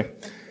much joy.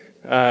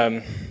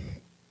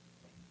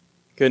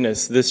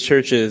 Goodness, this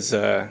church is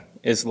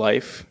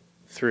life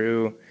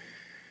through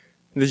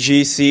the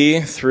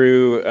GC,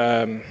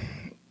 through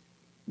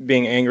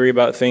being angry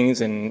about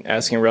things and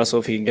asking Russell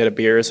if he can get a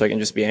beer so I can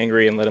just be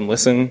angry and let him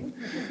listen.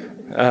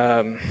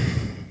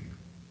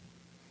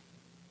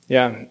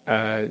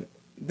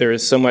 There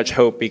is so much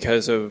hope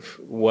because of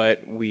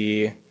what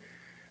we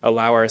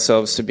allow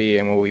ourselves to be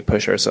and what we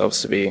push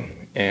ourselves to be.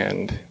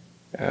 And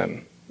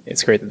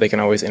it's great that they can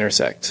always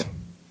intersect.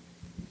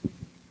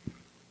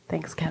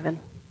 Thanks, Kevin.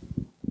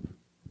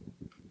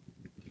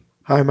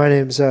 Hi, my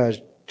name's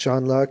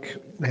John Luck,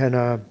 and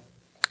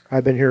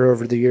I've been here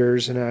over the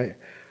years, and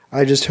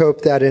I just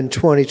hope that in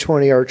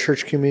 2020 our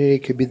church community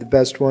could be the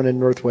best one in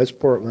Northwest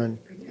Portland.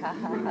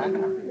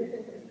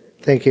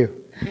 Thank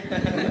you.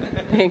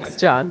 Thanks,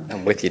 John.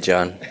 I'm with you,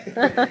 John.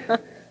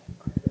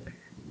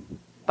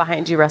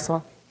 Behind you,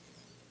 Russell.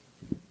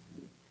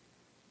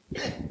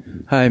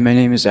 Hi, my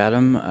name is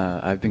Adam.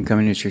 I've been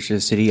coming to Church of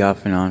the City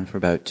off and on for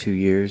about 2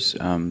 years.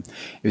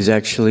 It was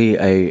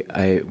actually,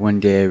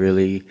 one day I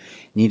really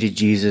needed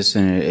Jesus,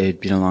 and it had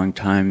been a long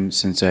time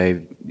since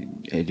I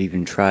had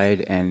even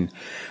tried, and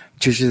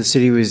Church of the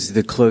City was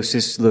the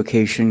closest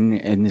location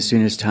and the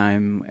soonest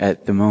time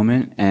at the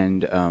moment,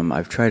 and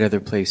I've tried other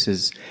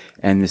places,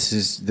 and this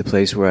is the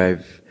place where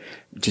I've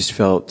just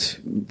felt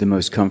the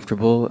most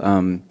comfortable.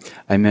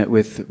 I met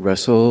with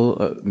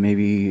Russell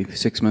maybe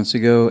 6 months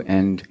ago,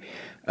 and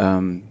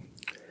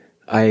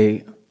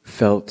I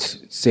felt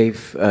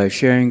safe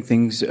sharing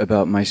things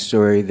about my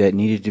story that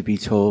needed to be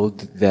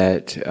told,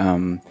 that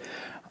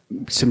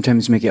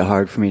sometimes make it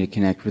hard for me to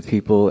connect with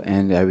people,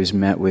 and I was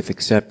met with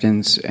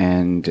acceptance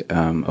and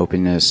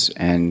openness,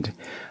 and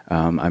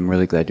I'm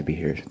really glad to be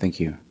here. Thank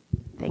you.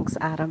 Thanks,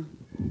 Adam.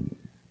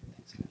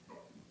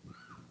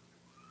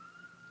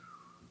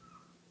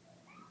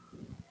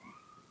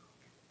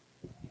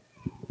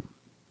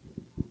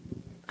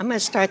 I'm going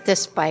to start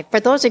this by, for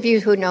those of you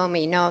who know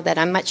me, know that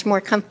I'm much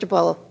more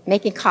comfortable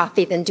making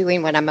coffee than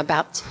doing what I'm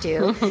about to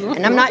do.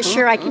 And I'm not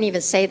sure I can even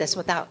say this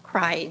without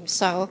crying.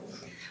 So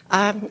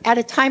at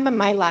a time in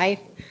my life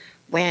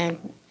when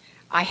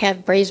I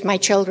have raised my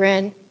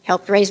children,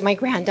 helped raise my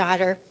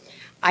granddaughter,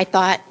 I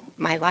thought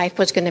my life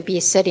was going to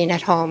be sitting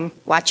at home,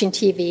 watching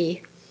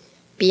TV,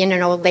 being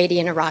an old lady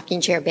in a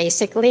rocking chair,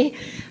 basically.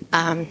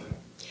 And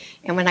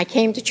when I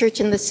came to Church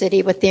in the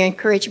City with the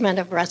encouragement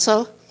of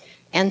Russell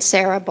and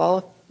Sarah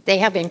both, they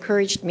have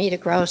encouraged me to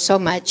grow so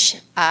much.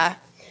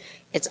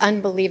 It's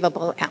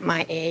unbelievable at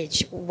my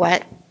age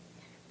what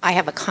I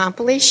have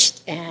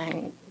accomplished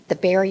and the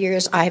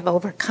barriers I've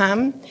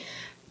overcome.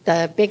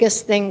 The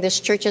biggest thing this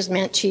church has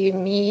meant to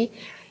me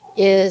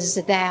is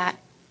that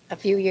a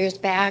few years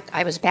back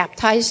I was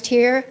baptized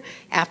here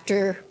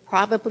after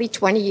probably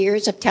 20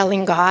 years of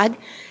telling God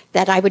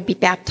that I would be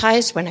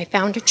baptized when I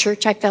found a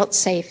church I felt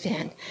safe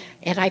in.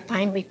 And I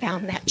finally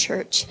found that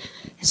church.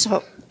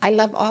 So I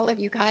love all of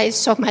you guys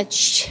so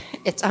much.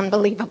 It's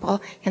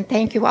unbelievable. And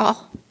thank you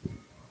all.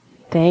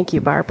 Thank you,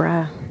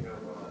 Barbara.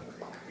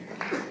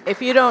 If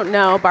you don't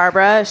know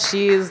Barbara,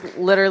 she's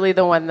literally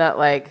the one that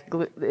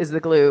is the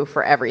glue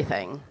for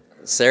everything.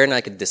 Sarah and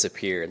I could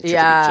disappear and the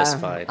church would be just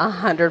fine.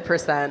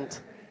 100%.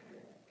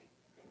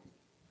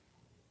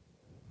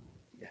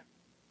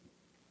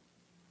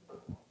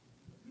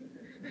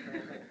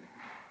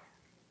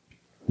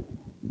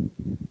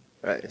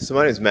 All right, so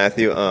my name is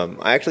Matthew.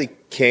 I actually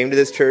came to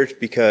this church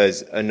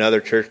because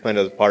another church plant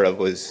I was a part of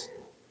was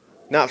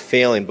not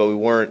failing, but we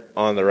weren't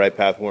on the right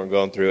path, we weren't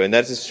going through. And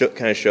that just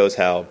kind of shows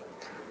how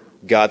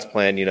God's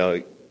plan,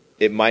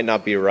 it might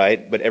not be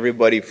right, but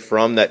everybody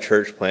from that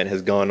church plant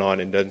has gone on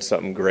and done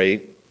something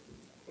great.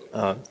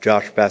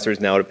 Josh, pastor, is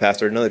now to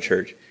pastor another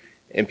church.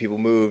 And people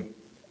move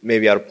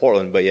maybe out of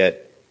Portland, but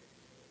yet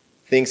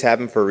things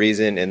happen for a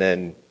reason, and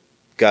then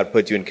God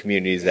puts you in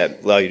communities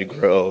that allow you to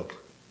grow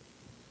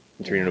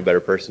and turn into a better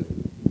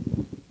person.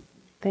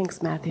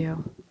 Thanks,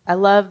 Matthew. I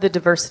love the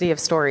diversity of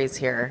stories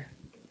here.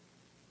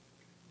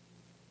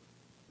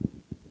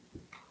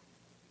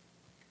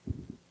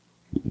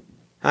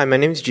 Hi, my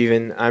name is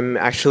Jeevan. I'm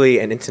actually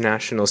an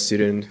international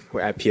student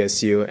at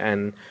PSU,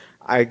 and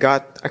I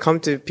got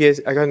into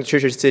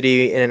Church of the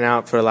City in and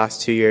out for the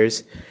last 2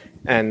 years,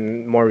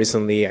 and more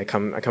recently I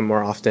come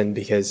more often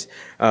because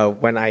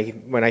when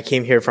I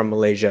came here from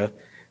Malaysia,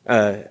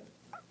 I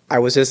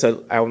was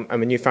I'm a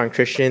newfound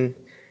Christian.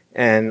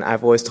 And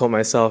I've always told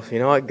myself, you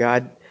know what,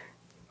 God,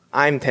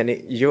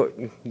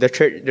 the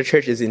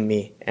church is in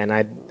me, and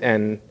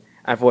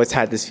I've always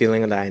had this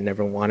feeling that I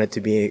never wanted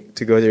to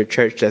go to a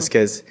church just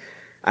because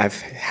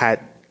I've had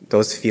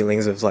those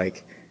feelings of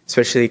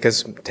especially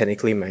because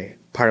technically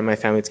part of my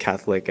family is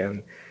Catholic,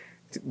 and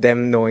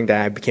them knowing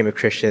that I became a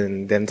Christian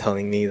and them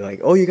telling me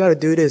oh, you gotta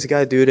do this,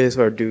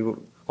 or do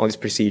all these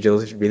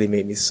procedures really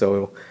made me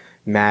so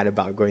mad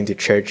about going to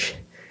church.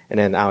 And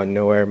then out of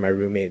nowhere, my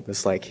roommate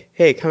was like,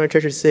 hey, come to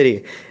Church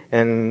City.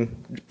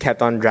 And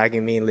kept on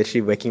dragging me,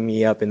 literally waking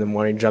me up in the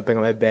morning, jumping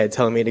on my bed,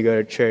 telling me to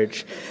go to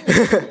church.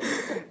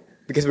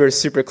 Because we were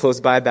super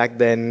close by back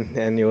then.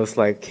 And it was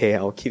like, hey,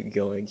 I'll keep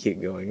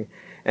going.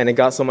 And it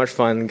got so much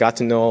fun. Got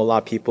to know a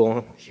lot of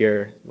people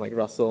here, like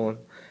Russell.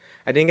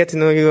 I didn't get to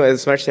know you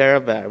as much, Sarah,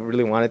 but I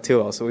really wanted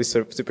to. I was always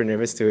super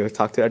nervous to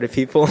talk to other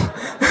people.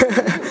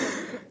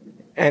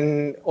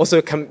 And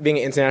also being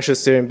an international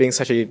student, being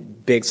such a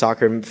big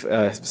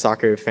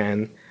soccer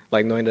fan,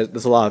 like knowing that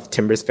there's a lot of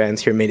Timbers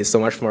fans here made it so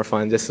much more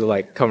fun just to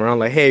like come around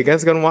like, hey, you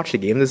guys gonna watch the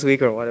game this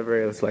week or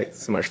whatever. It was like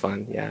so much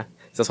fun. Yeah.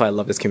 So that's why I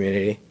love this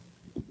community.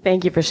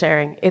 Thank you for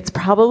sharing. It's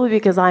probably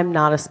because I'm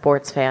not a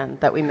sports fan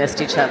that we missed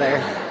each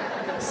other.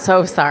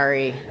 So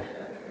sorry.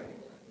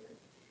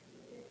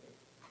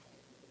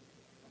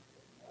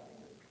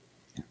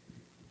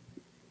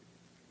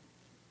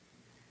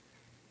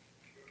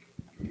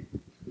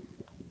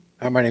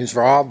 My name's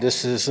Rob.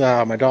 This is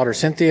my daughter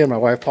Cynthia and my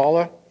wife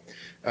Paula.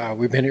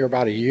 We've been here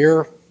about a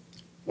year.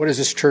 What has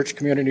this church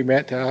community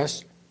meant to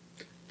us?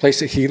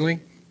 Place of healing.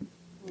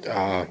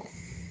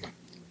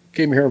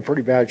 Came here in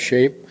pretty bad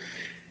shape.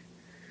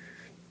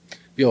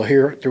 You'll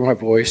hear it through my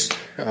voice.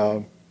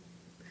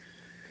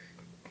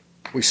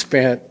 We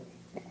spent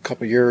a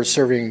couple of years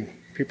serving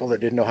people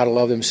that didn't know how to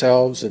love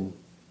themselves and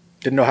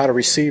didn't know how to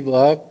receive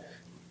love,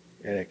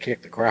 and it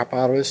kicked the crap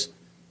out of us.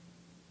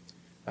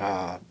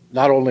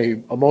 Not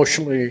only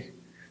emotionally,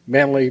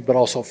 mentally, but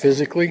also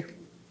physically.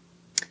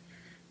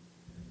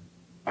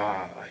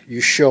 You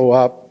show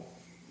up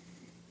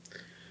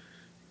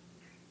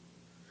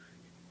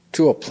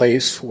to a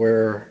place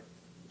where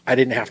I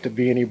didn't have to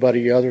be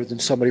anybody other than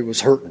somebody who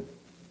was hurting.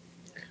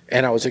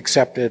 And I was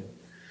accepted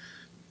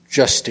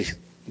just to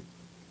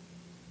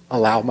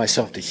allow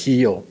myself to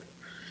heal,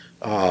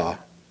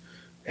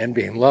 and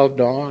being loved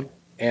on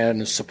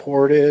and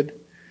supported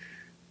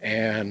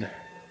and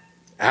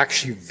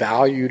actually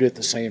valued at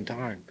the same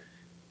time.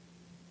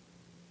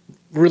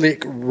 Really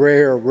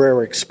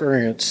rare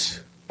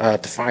experience to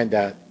find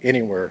that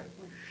anywhere.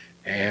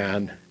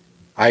 And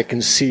I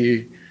can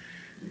see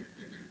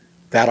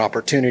that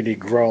opportunity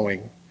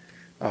growing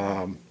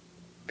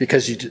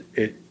because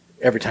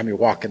every time you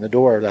walk in the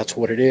door, that's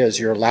what it is.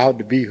 You're allowed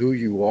to be who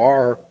you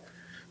are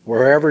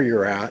wherever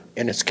you're at,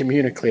 and it's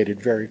communicated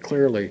very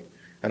clearly.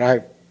 And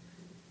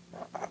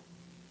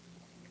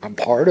I'm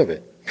part of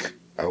it.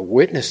 I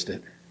witnessed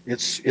it.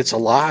 It's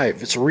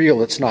alive. It's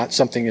real. It's not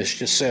something that's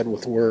just said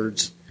with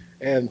words.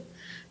 And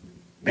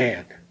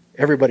man,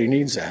 everybody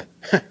needs that.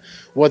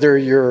 Whether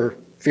you're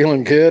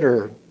feeling good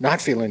or not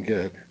feeling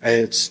good,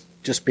 it's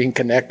just being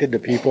connected to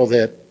people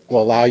that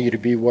will allow you to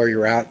be where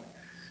you're at,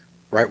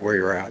 right where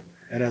you're at.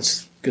 And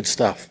that's good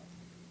stuff.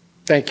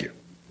 Thank you.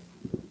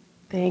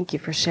 Thank you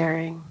for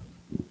sharing.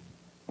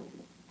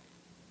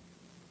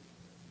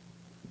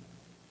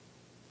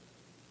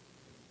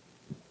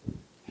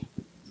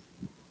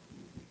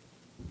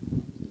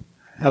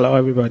 Hello,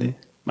 everybody.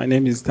 My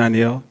name is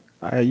Daniel.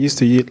 I used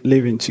to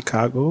live in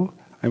Chicago.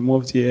 I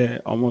moved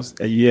here almost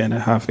a year and a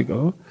half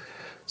ago.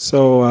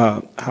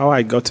 So how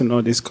I got to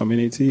know this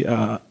community,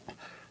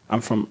 I'm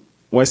from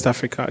West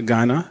Africa,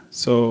 Ghana.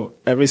 So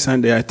every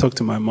Sunday I talk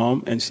to my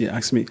mom and she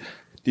asks me,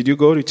 did you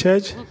go to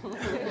church?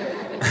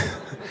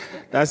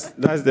 That's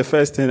the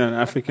first thing an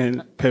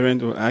African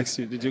parent will ask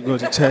you, did you go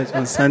to church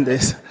on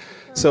Sundays?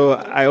 So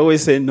I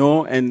always say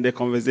no, and the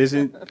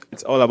conversation,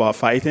 it's all about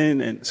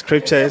fighting and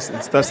scriptures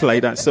and stuff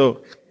like that.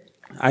 So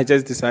I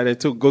just decided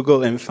to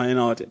Google and find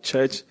out a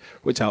church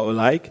which I would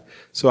like.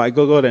 So I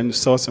Googled and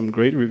saw some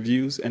great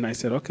reviews, and I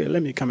said, okay,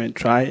 let me come and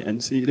try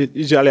and see.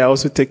 Usually I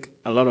also take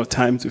a lot of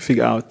time to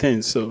figure out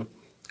things. So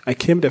I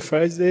came the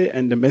first day,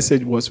 and the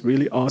message was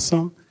really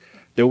awesome.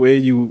 The way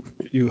you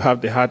have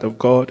the heart of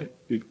God,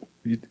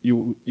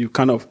 you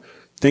kind of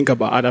think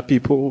about other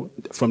people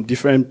from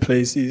different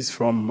places,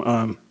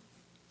 from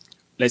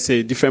let's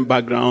say different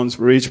backgrounds,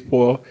 rich,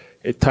 poor.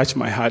 It touched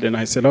my heart, and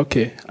I said,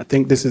 okay, I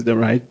think this is the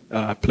right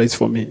place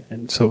for me.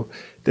 And so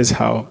this is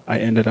how I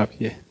ended up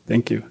here.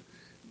 Thank you.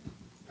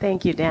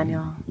 Thank you,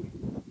 Daniel.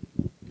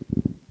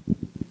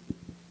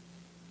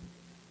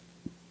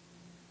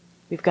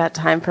 We've got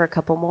time for a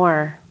couple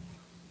more.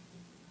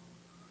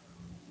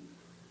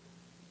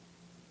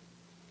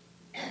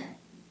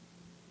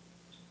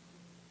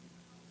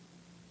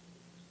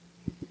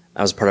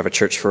 I was part of a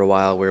church for a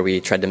while where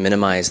we tried to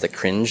minimize the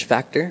cringe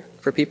factor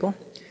for people.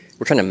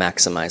 We're trying to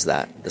maximize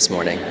that this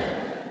morning.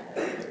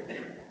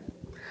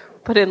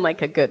 But in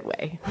like a good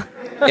way.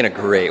 In a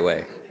great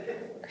way.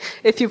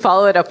 If you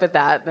follow it up with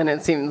that, then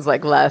it seems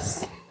like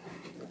less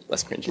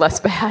cringy. Less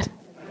bad.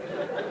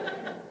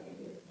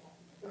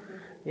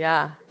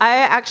 Yeah.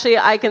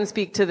 I can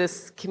speak to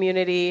this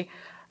community.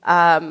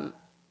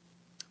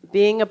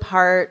 Being a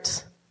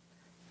part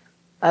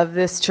of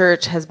this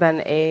church has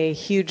been a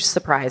huge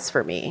surprise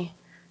for me.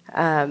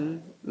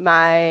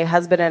 My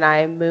husband and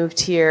I moved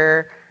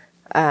here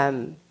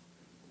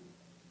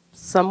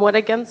somewhat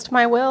against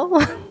my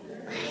will.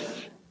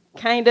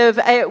 Kind of.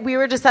 We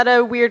were just at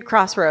a weird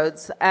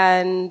crossroads,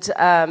 and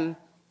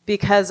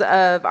because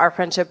of our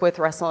friendship with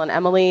Russell and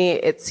Emily,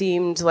 it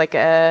seemed like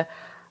a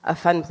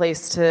fun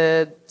place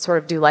to sort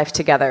of do life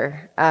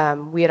together.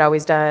 We had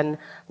always done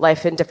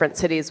life in different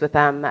cities with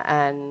them,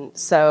 and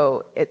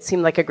so it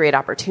seemed like a great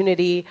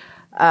opportunity.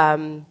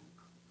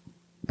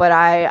 But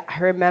I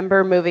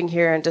remember moving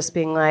here and just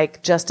being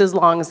like, just as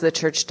long as the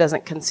church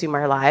doesn't consume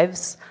our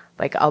lives,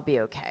 like, I'll be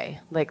okay.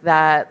 Like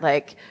that,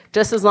 like,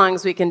 just as long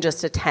as we can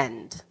just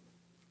attend.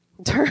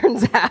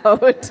 Turns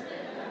out.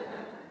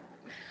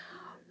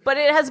 But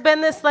it has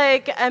been this,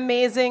 like,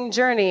 amazing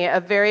journey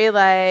of very,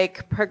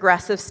 like,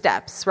 progressive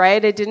steps,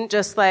 right? It didn't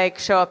just, like,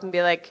 show up and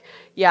be like,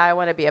 yeah, I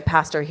want to be a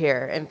pastor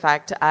here. In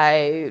fact,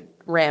 I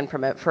ran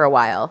from it for a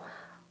while.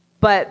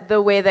 But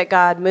the way that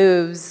God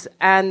moves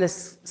and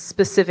this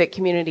specific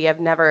community I've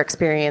never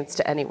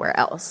experienced anywhere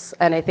else.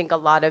 And I think a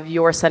lot of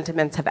your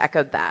sentiments have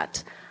echoed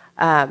that.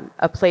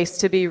 A place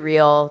to be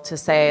real, to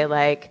say,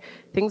 like,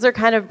 things are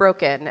kind of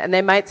broken, and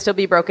they might still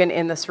be broken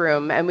in this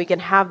room, and we can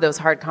have those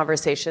hard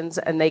conversations,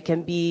 and they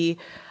can be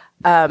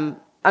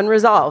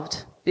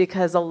unresolved,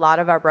 because a lot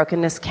of our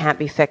brokenness can't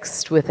be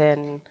fixed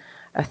within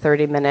a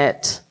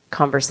 30-minute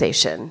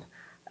conversation.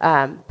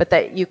 But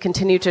that you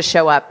continue to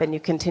show up, and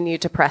you continue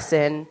to press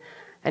in,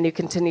 and you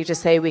continue to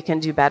say, we can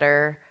do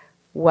better.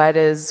 What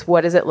does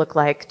it look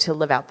like to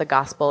live out the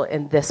gospel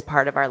in this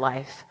part of our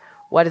life?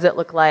 What does it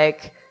look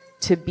like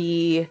to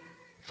be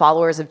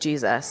followers of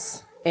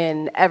Jesus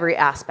in every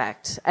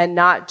aspect, and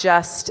not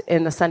just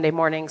in the Sunday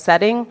morning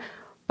setting,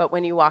 but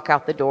when you walk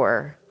out the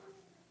door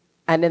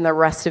and in the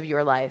rest of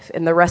your life,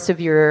 in the rest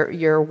of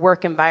your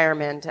work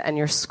environment and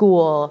your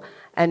school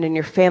and in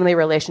your family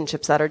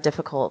relationships that are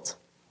difficult?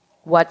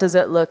 What does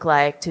it look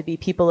like to be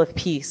people of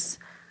peace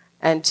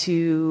and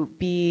to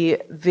be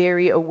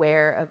very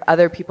aware of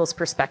other people's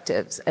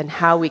perspectives and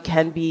how we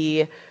can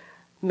be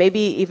maybe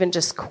even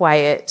just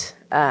quiet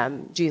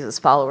Jesus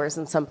followers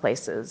in some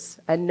places,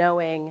 and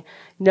knowing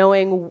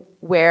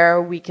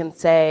where we can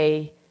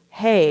say,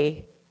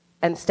 hey,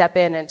 and step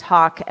in and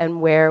talk, and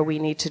where we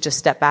need to just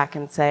step back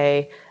and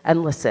say,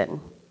 and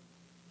listen.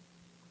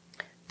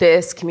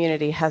 This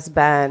community has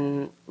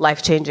been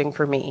life-changing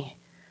for me.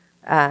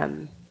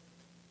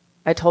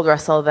 I told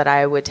Russell that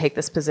I would take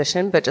this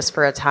position, but just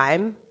for a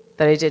time,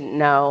 that I didn't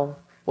know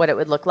what it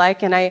would look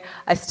like. And I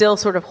still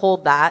sort of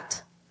hold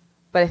that,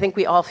 but I think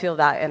we all feel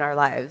that in our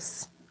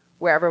lives.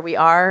 Wherever we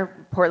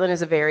are, Portland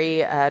is a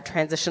very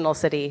transitional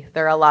city.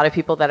 There are a lot of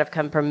people that have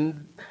come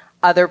from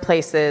other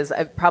places.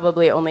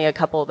 Probably only a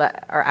couple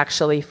that are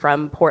actually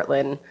from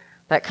Portland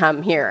that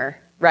come here,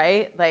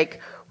 right?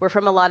 Like, we're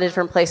from a lot of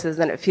different places,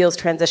 and it feels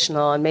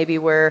transitional, and maybe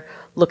we're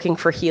looking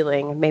for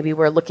healing. Maybe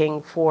we're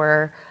looking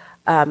for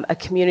a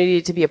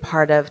community to be a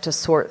part of, to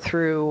sort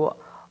through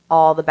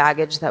all the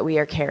baggage that we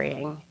are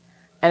carrying.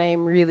 And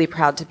I'm really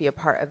proud to be a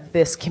part of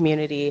this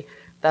community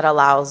that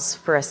allows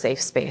for a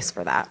safe space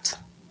for that.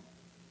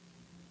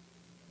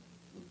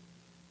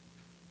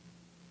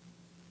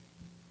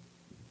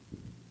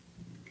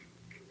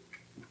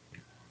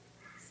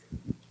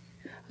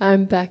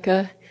 I'm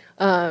Becca.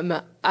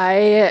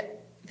 I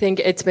think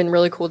it's been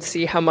really cool to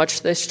see how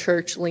much this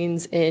church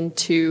leans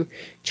into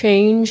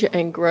change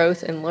and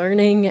growth and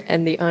learning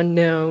and the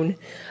unknown.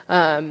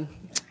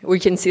 We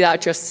can see that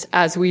just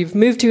as we've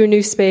moved to a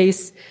new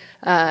space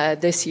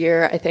this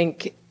year. I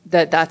think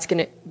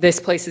this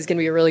place is going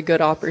to be a really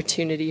good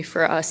opportunity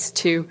for us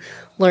to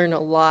learn a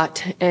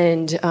lot,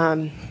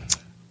 and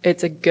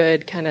it's a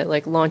good kind of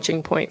like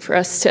launching point for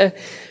us to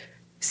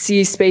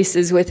see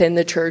spaces within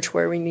the church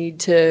where we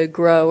need to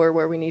grow or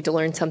where we need to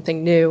learn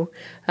something new.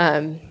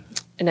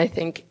 And I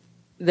think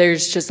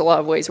there's just a lot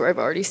of ways where I've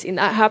already seen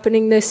that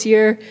happening this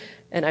year,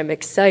 and I'm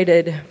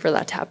excited for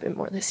that to happen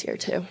more this year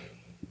too.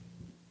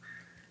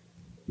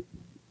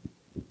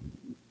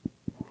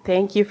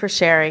 Thank you for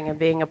sharing and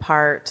being a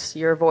part.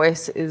 Your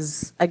voice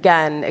is,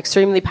 again,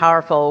 extremely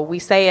powerful. We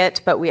say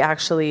it, but we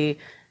actually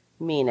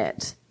mean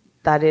it.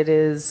 That it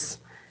is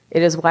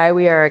why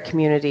we are a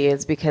community,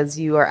 is because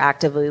you are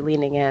actively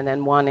leaning in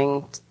and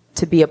wanting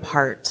to be a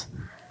part.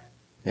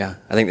 Yeah,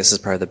 I think this is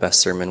probably the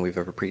best sermon we've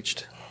ever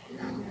preached.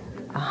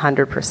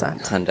 100%.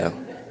 Hundo.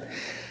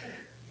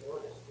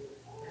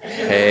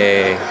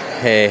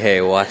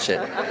 Hey, watch it.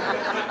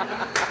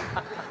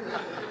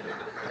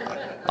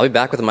 I'll be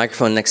back with a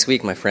microphone next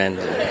week, my friend.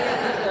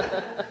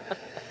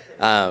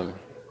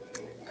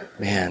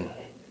 Man,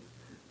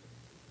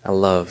 I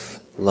love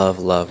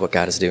what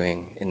God is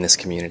doing in this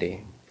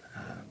community.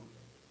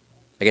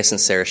 I guess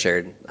since Sarah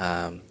shared,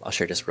 I'll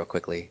share just real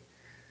quickly.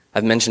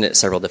 I've mentioned it at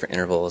several different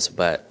intervals,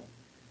 but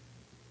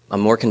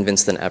I'm more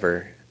convinced than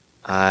ever.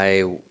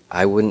 I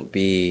wouldn't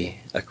be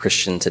a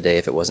Christian today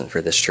if it wasn't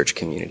for this church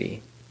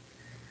community.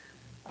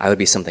 I would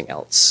be something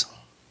else.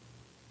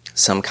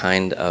 Some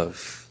kind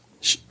of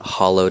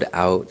hollowed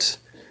out,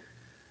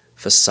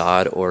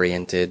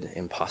 facade-oriented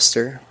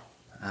imposter.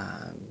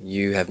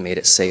 You have made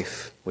it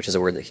safe, which is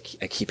a word that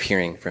I keep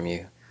hearing from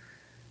you.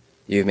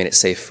 You've made it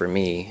safe for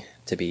me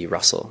to be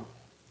Russell,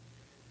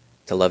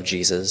 to love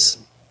Jesus,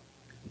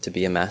 to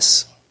be a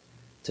mess,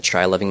 to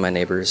try loving my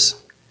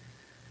neighbors,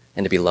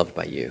 and to be loved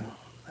by you.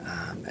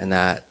 And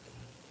that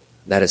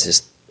is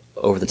just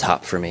over the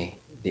top for me,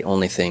 the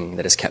only thing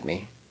that has kept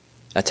me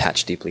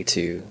attached deeply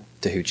to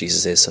who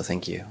Jesus is, so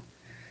thank you.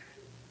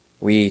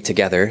 We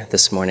together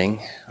this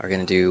morning are going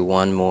to do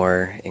one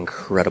more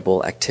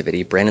incredible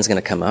activity. Brandon's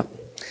going to come up,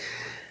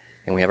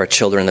 and we have our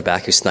children in the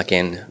back who snuck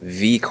in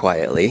V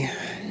quietly.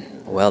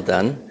 Well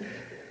done.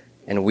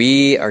 And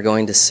we are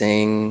going to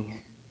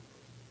sing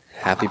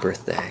happy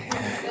birthday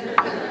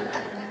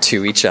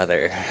to each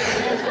other.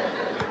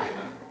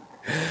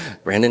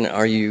 Brandon,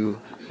 are you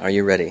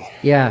ready?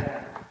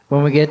 Yeah.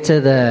 When we get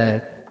to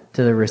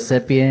the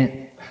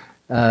recipient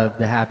of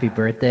the happy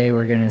birthday,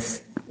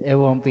 it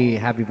won't be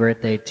happy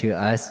birthday to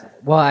us.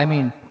 Well, I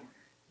mean,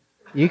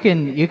 you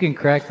can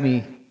correct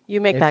me.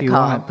 You make if that you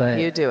call. Want, but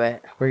you do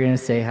it. We're gonna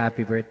say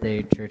happy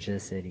birthday, Church of the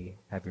City.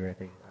 Happy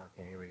birthday.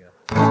 Okay, here we go.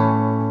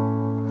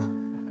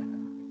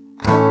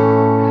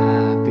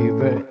 Happy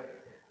birthday.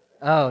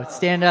 Oh,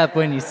 stand up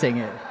when you sing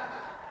it.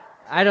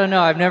 I don't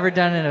know. I've never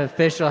done an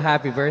official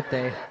happy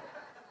birthday.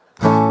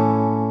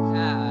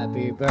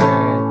 Happy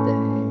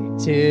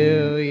birthday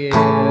to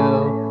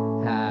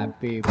you.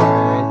 Happy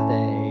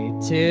birthday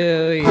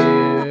to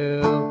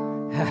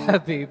you.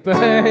 Happy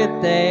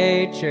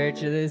birthday,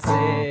 Church of the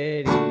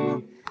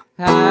City.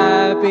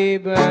 Happy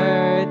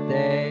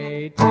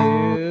birthday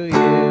to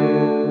you.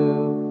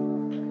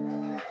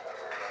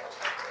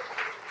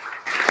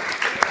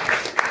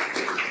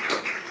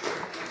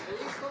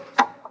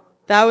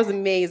 That was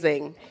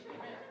amazing.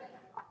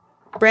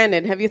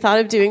 Brandon, have you thought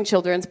of doing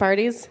children's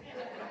parties?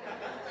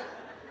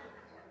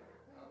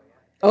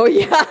 Oh,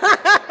 yeah.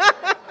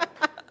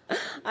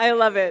 I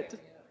love it.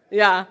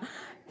 Yeah.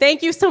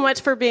 Thank you so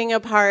much for being a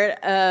part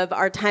of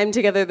our time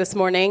together this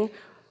morning.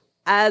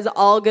 As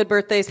all good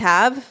birthdays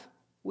have,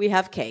 we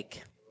have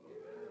cake.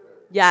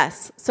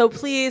 Yes. So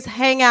please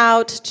hang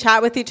out,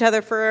 chat with each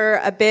other for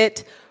a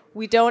bit.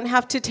 We don't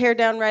have to tear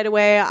down right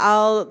away.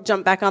 I'll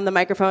jump back on the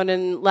microphone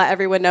and let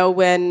everyone know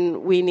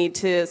when we need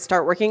to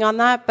start working on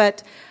that.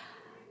 But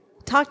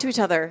talk to each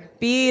other.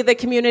 Be the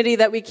community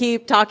that we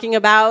keep talking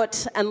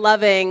about and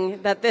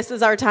loving, that this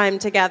is our time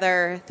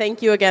together.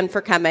 Thank you again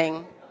for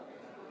coming.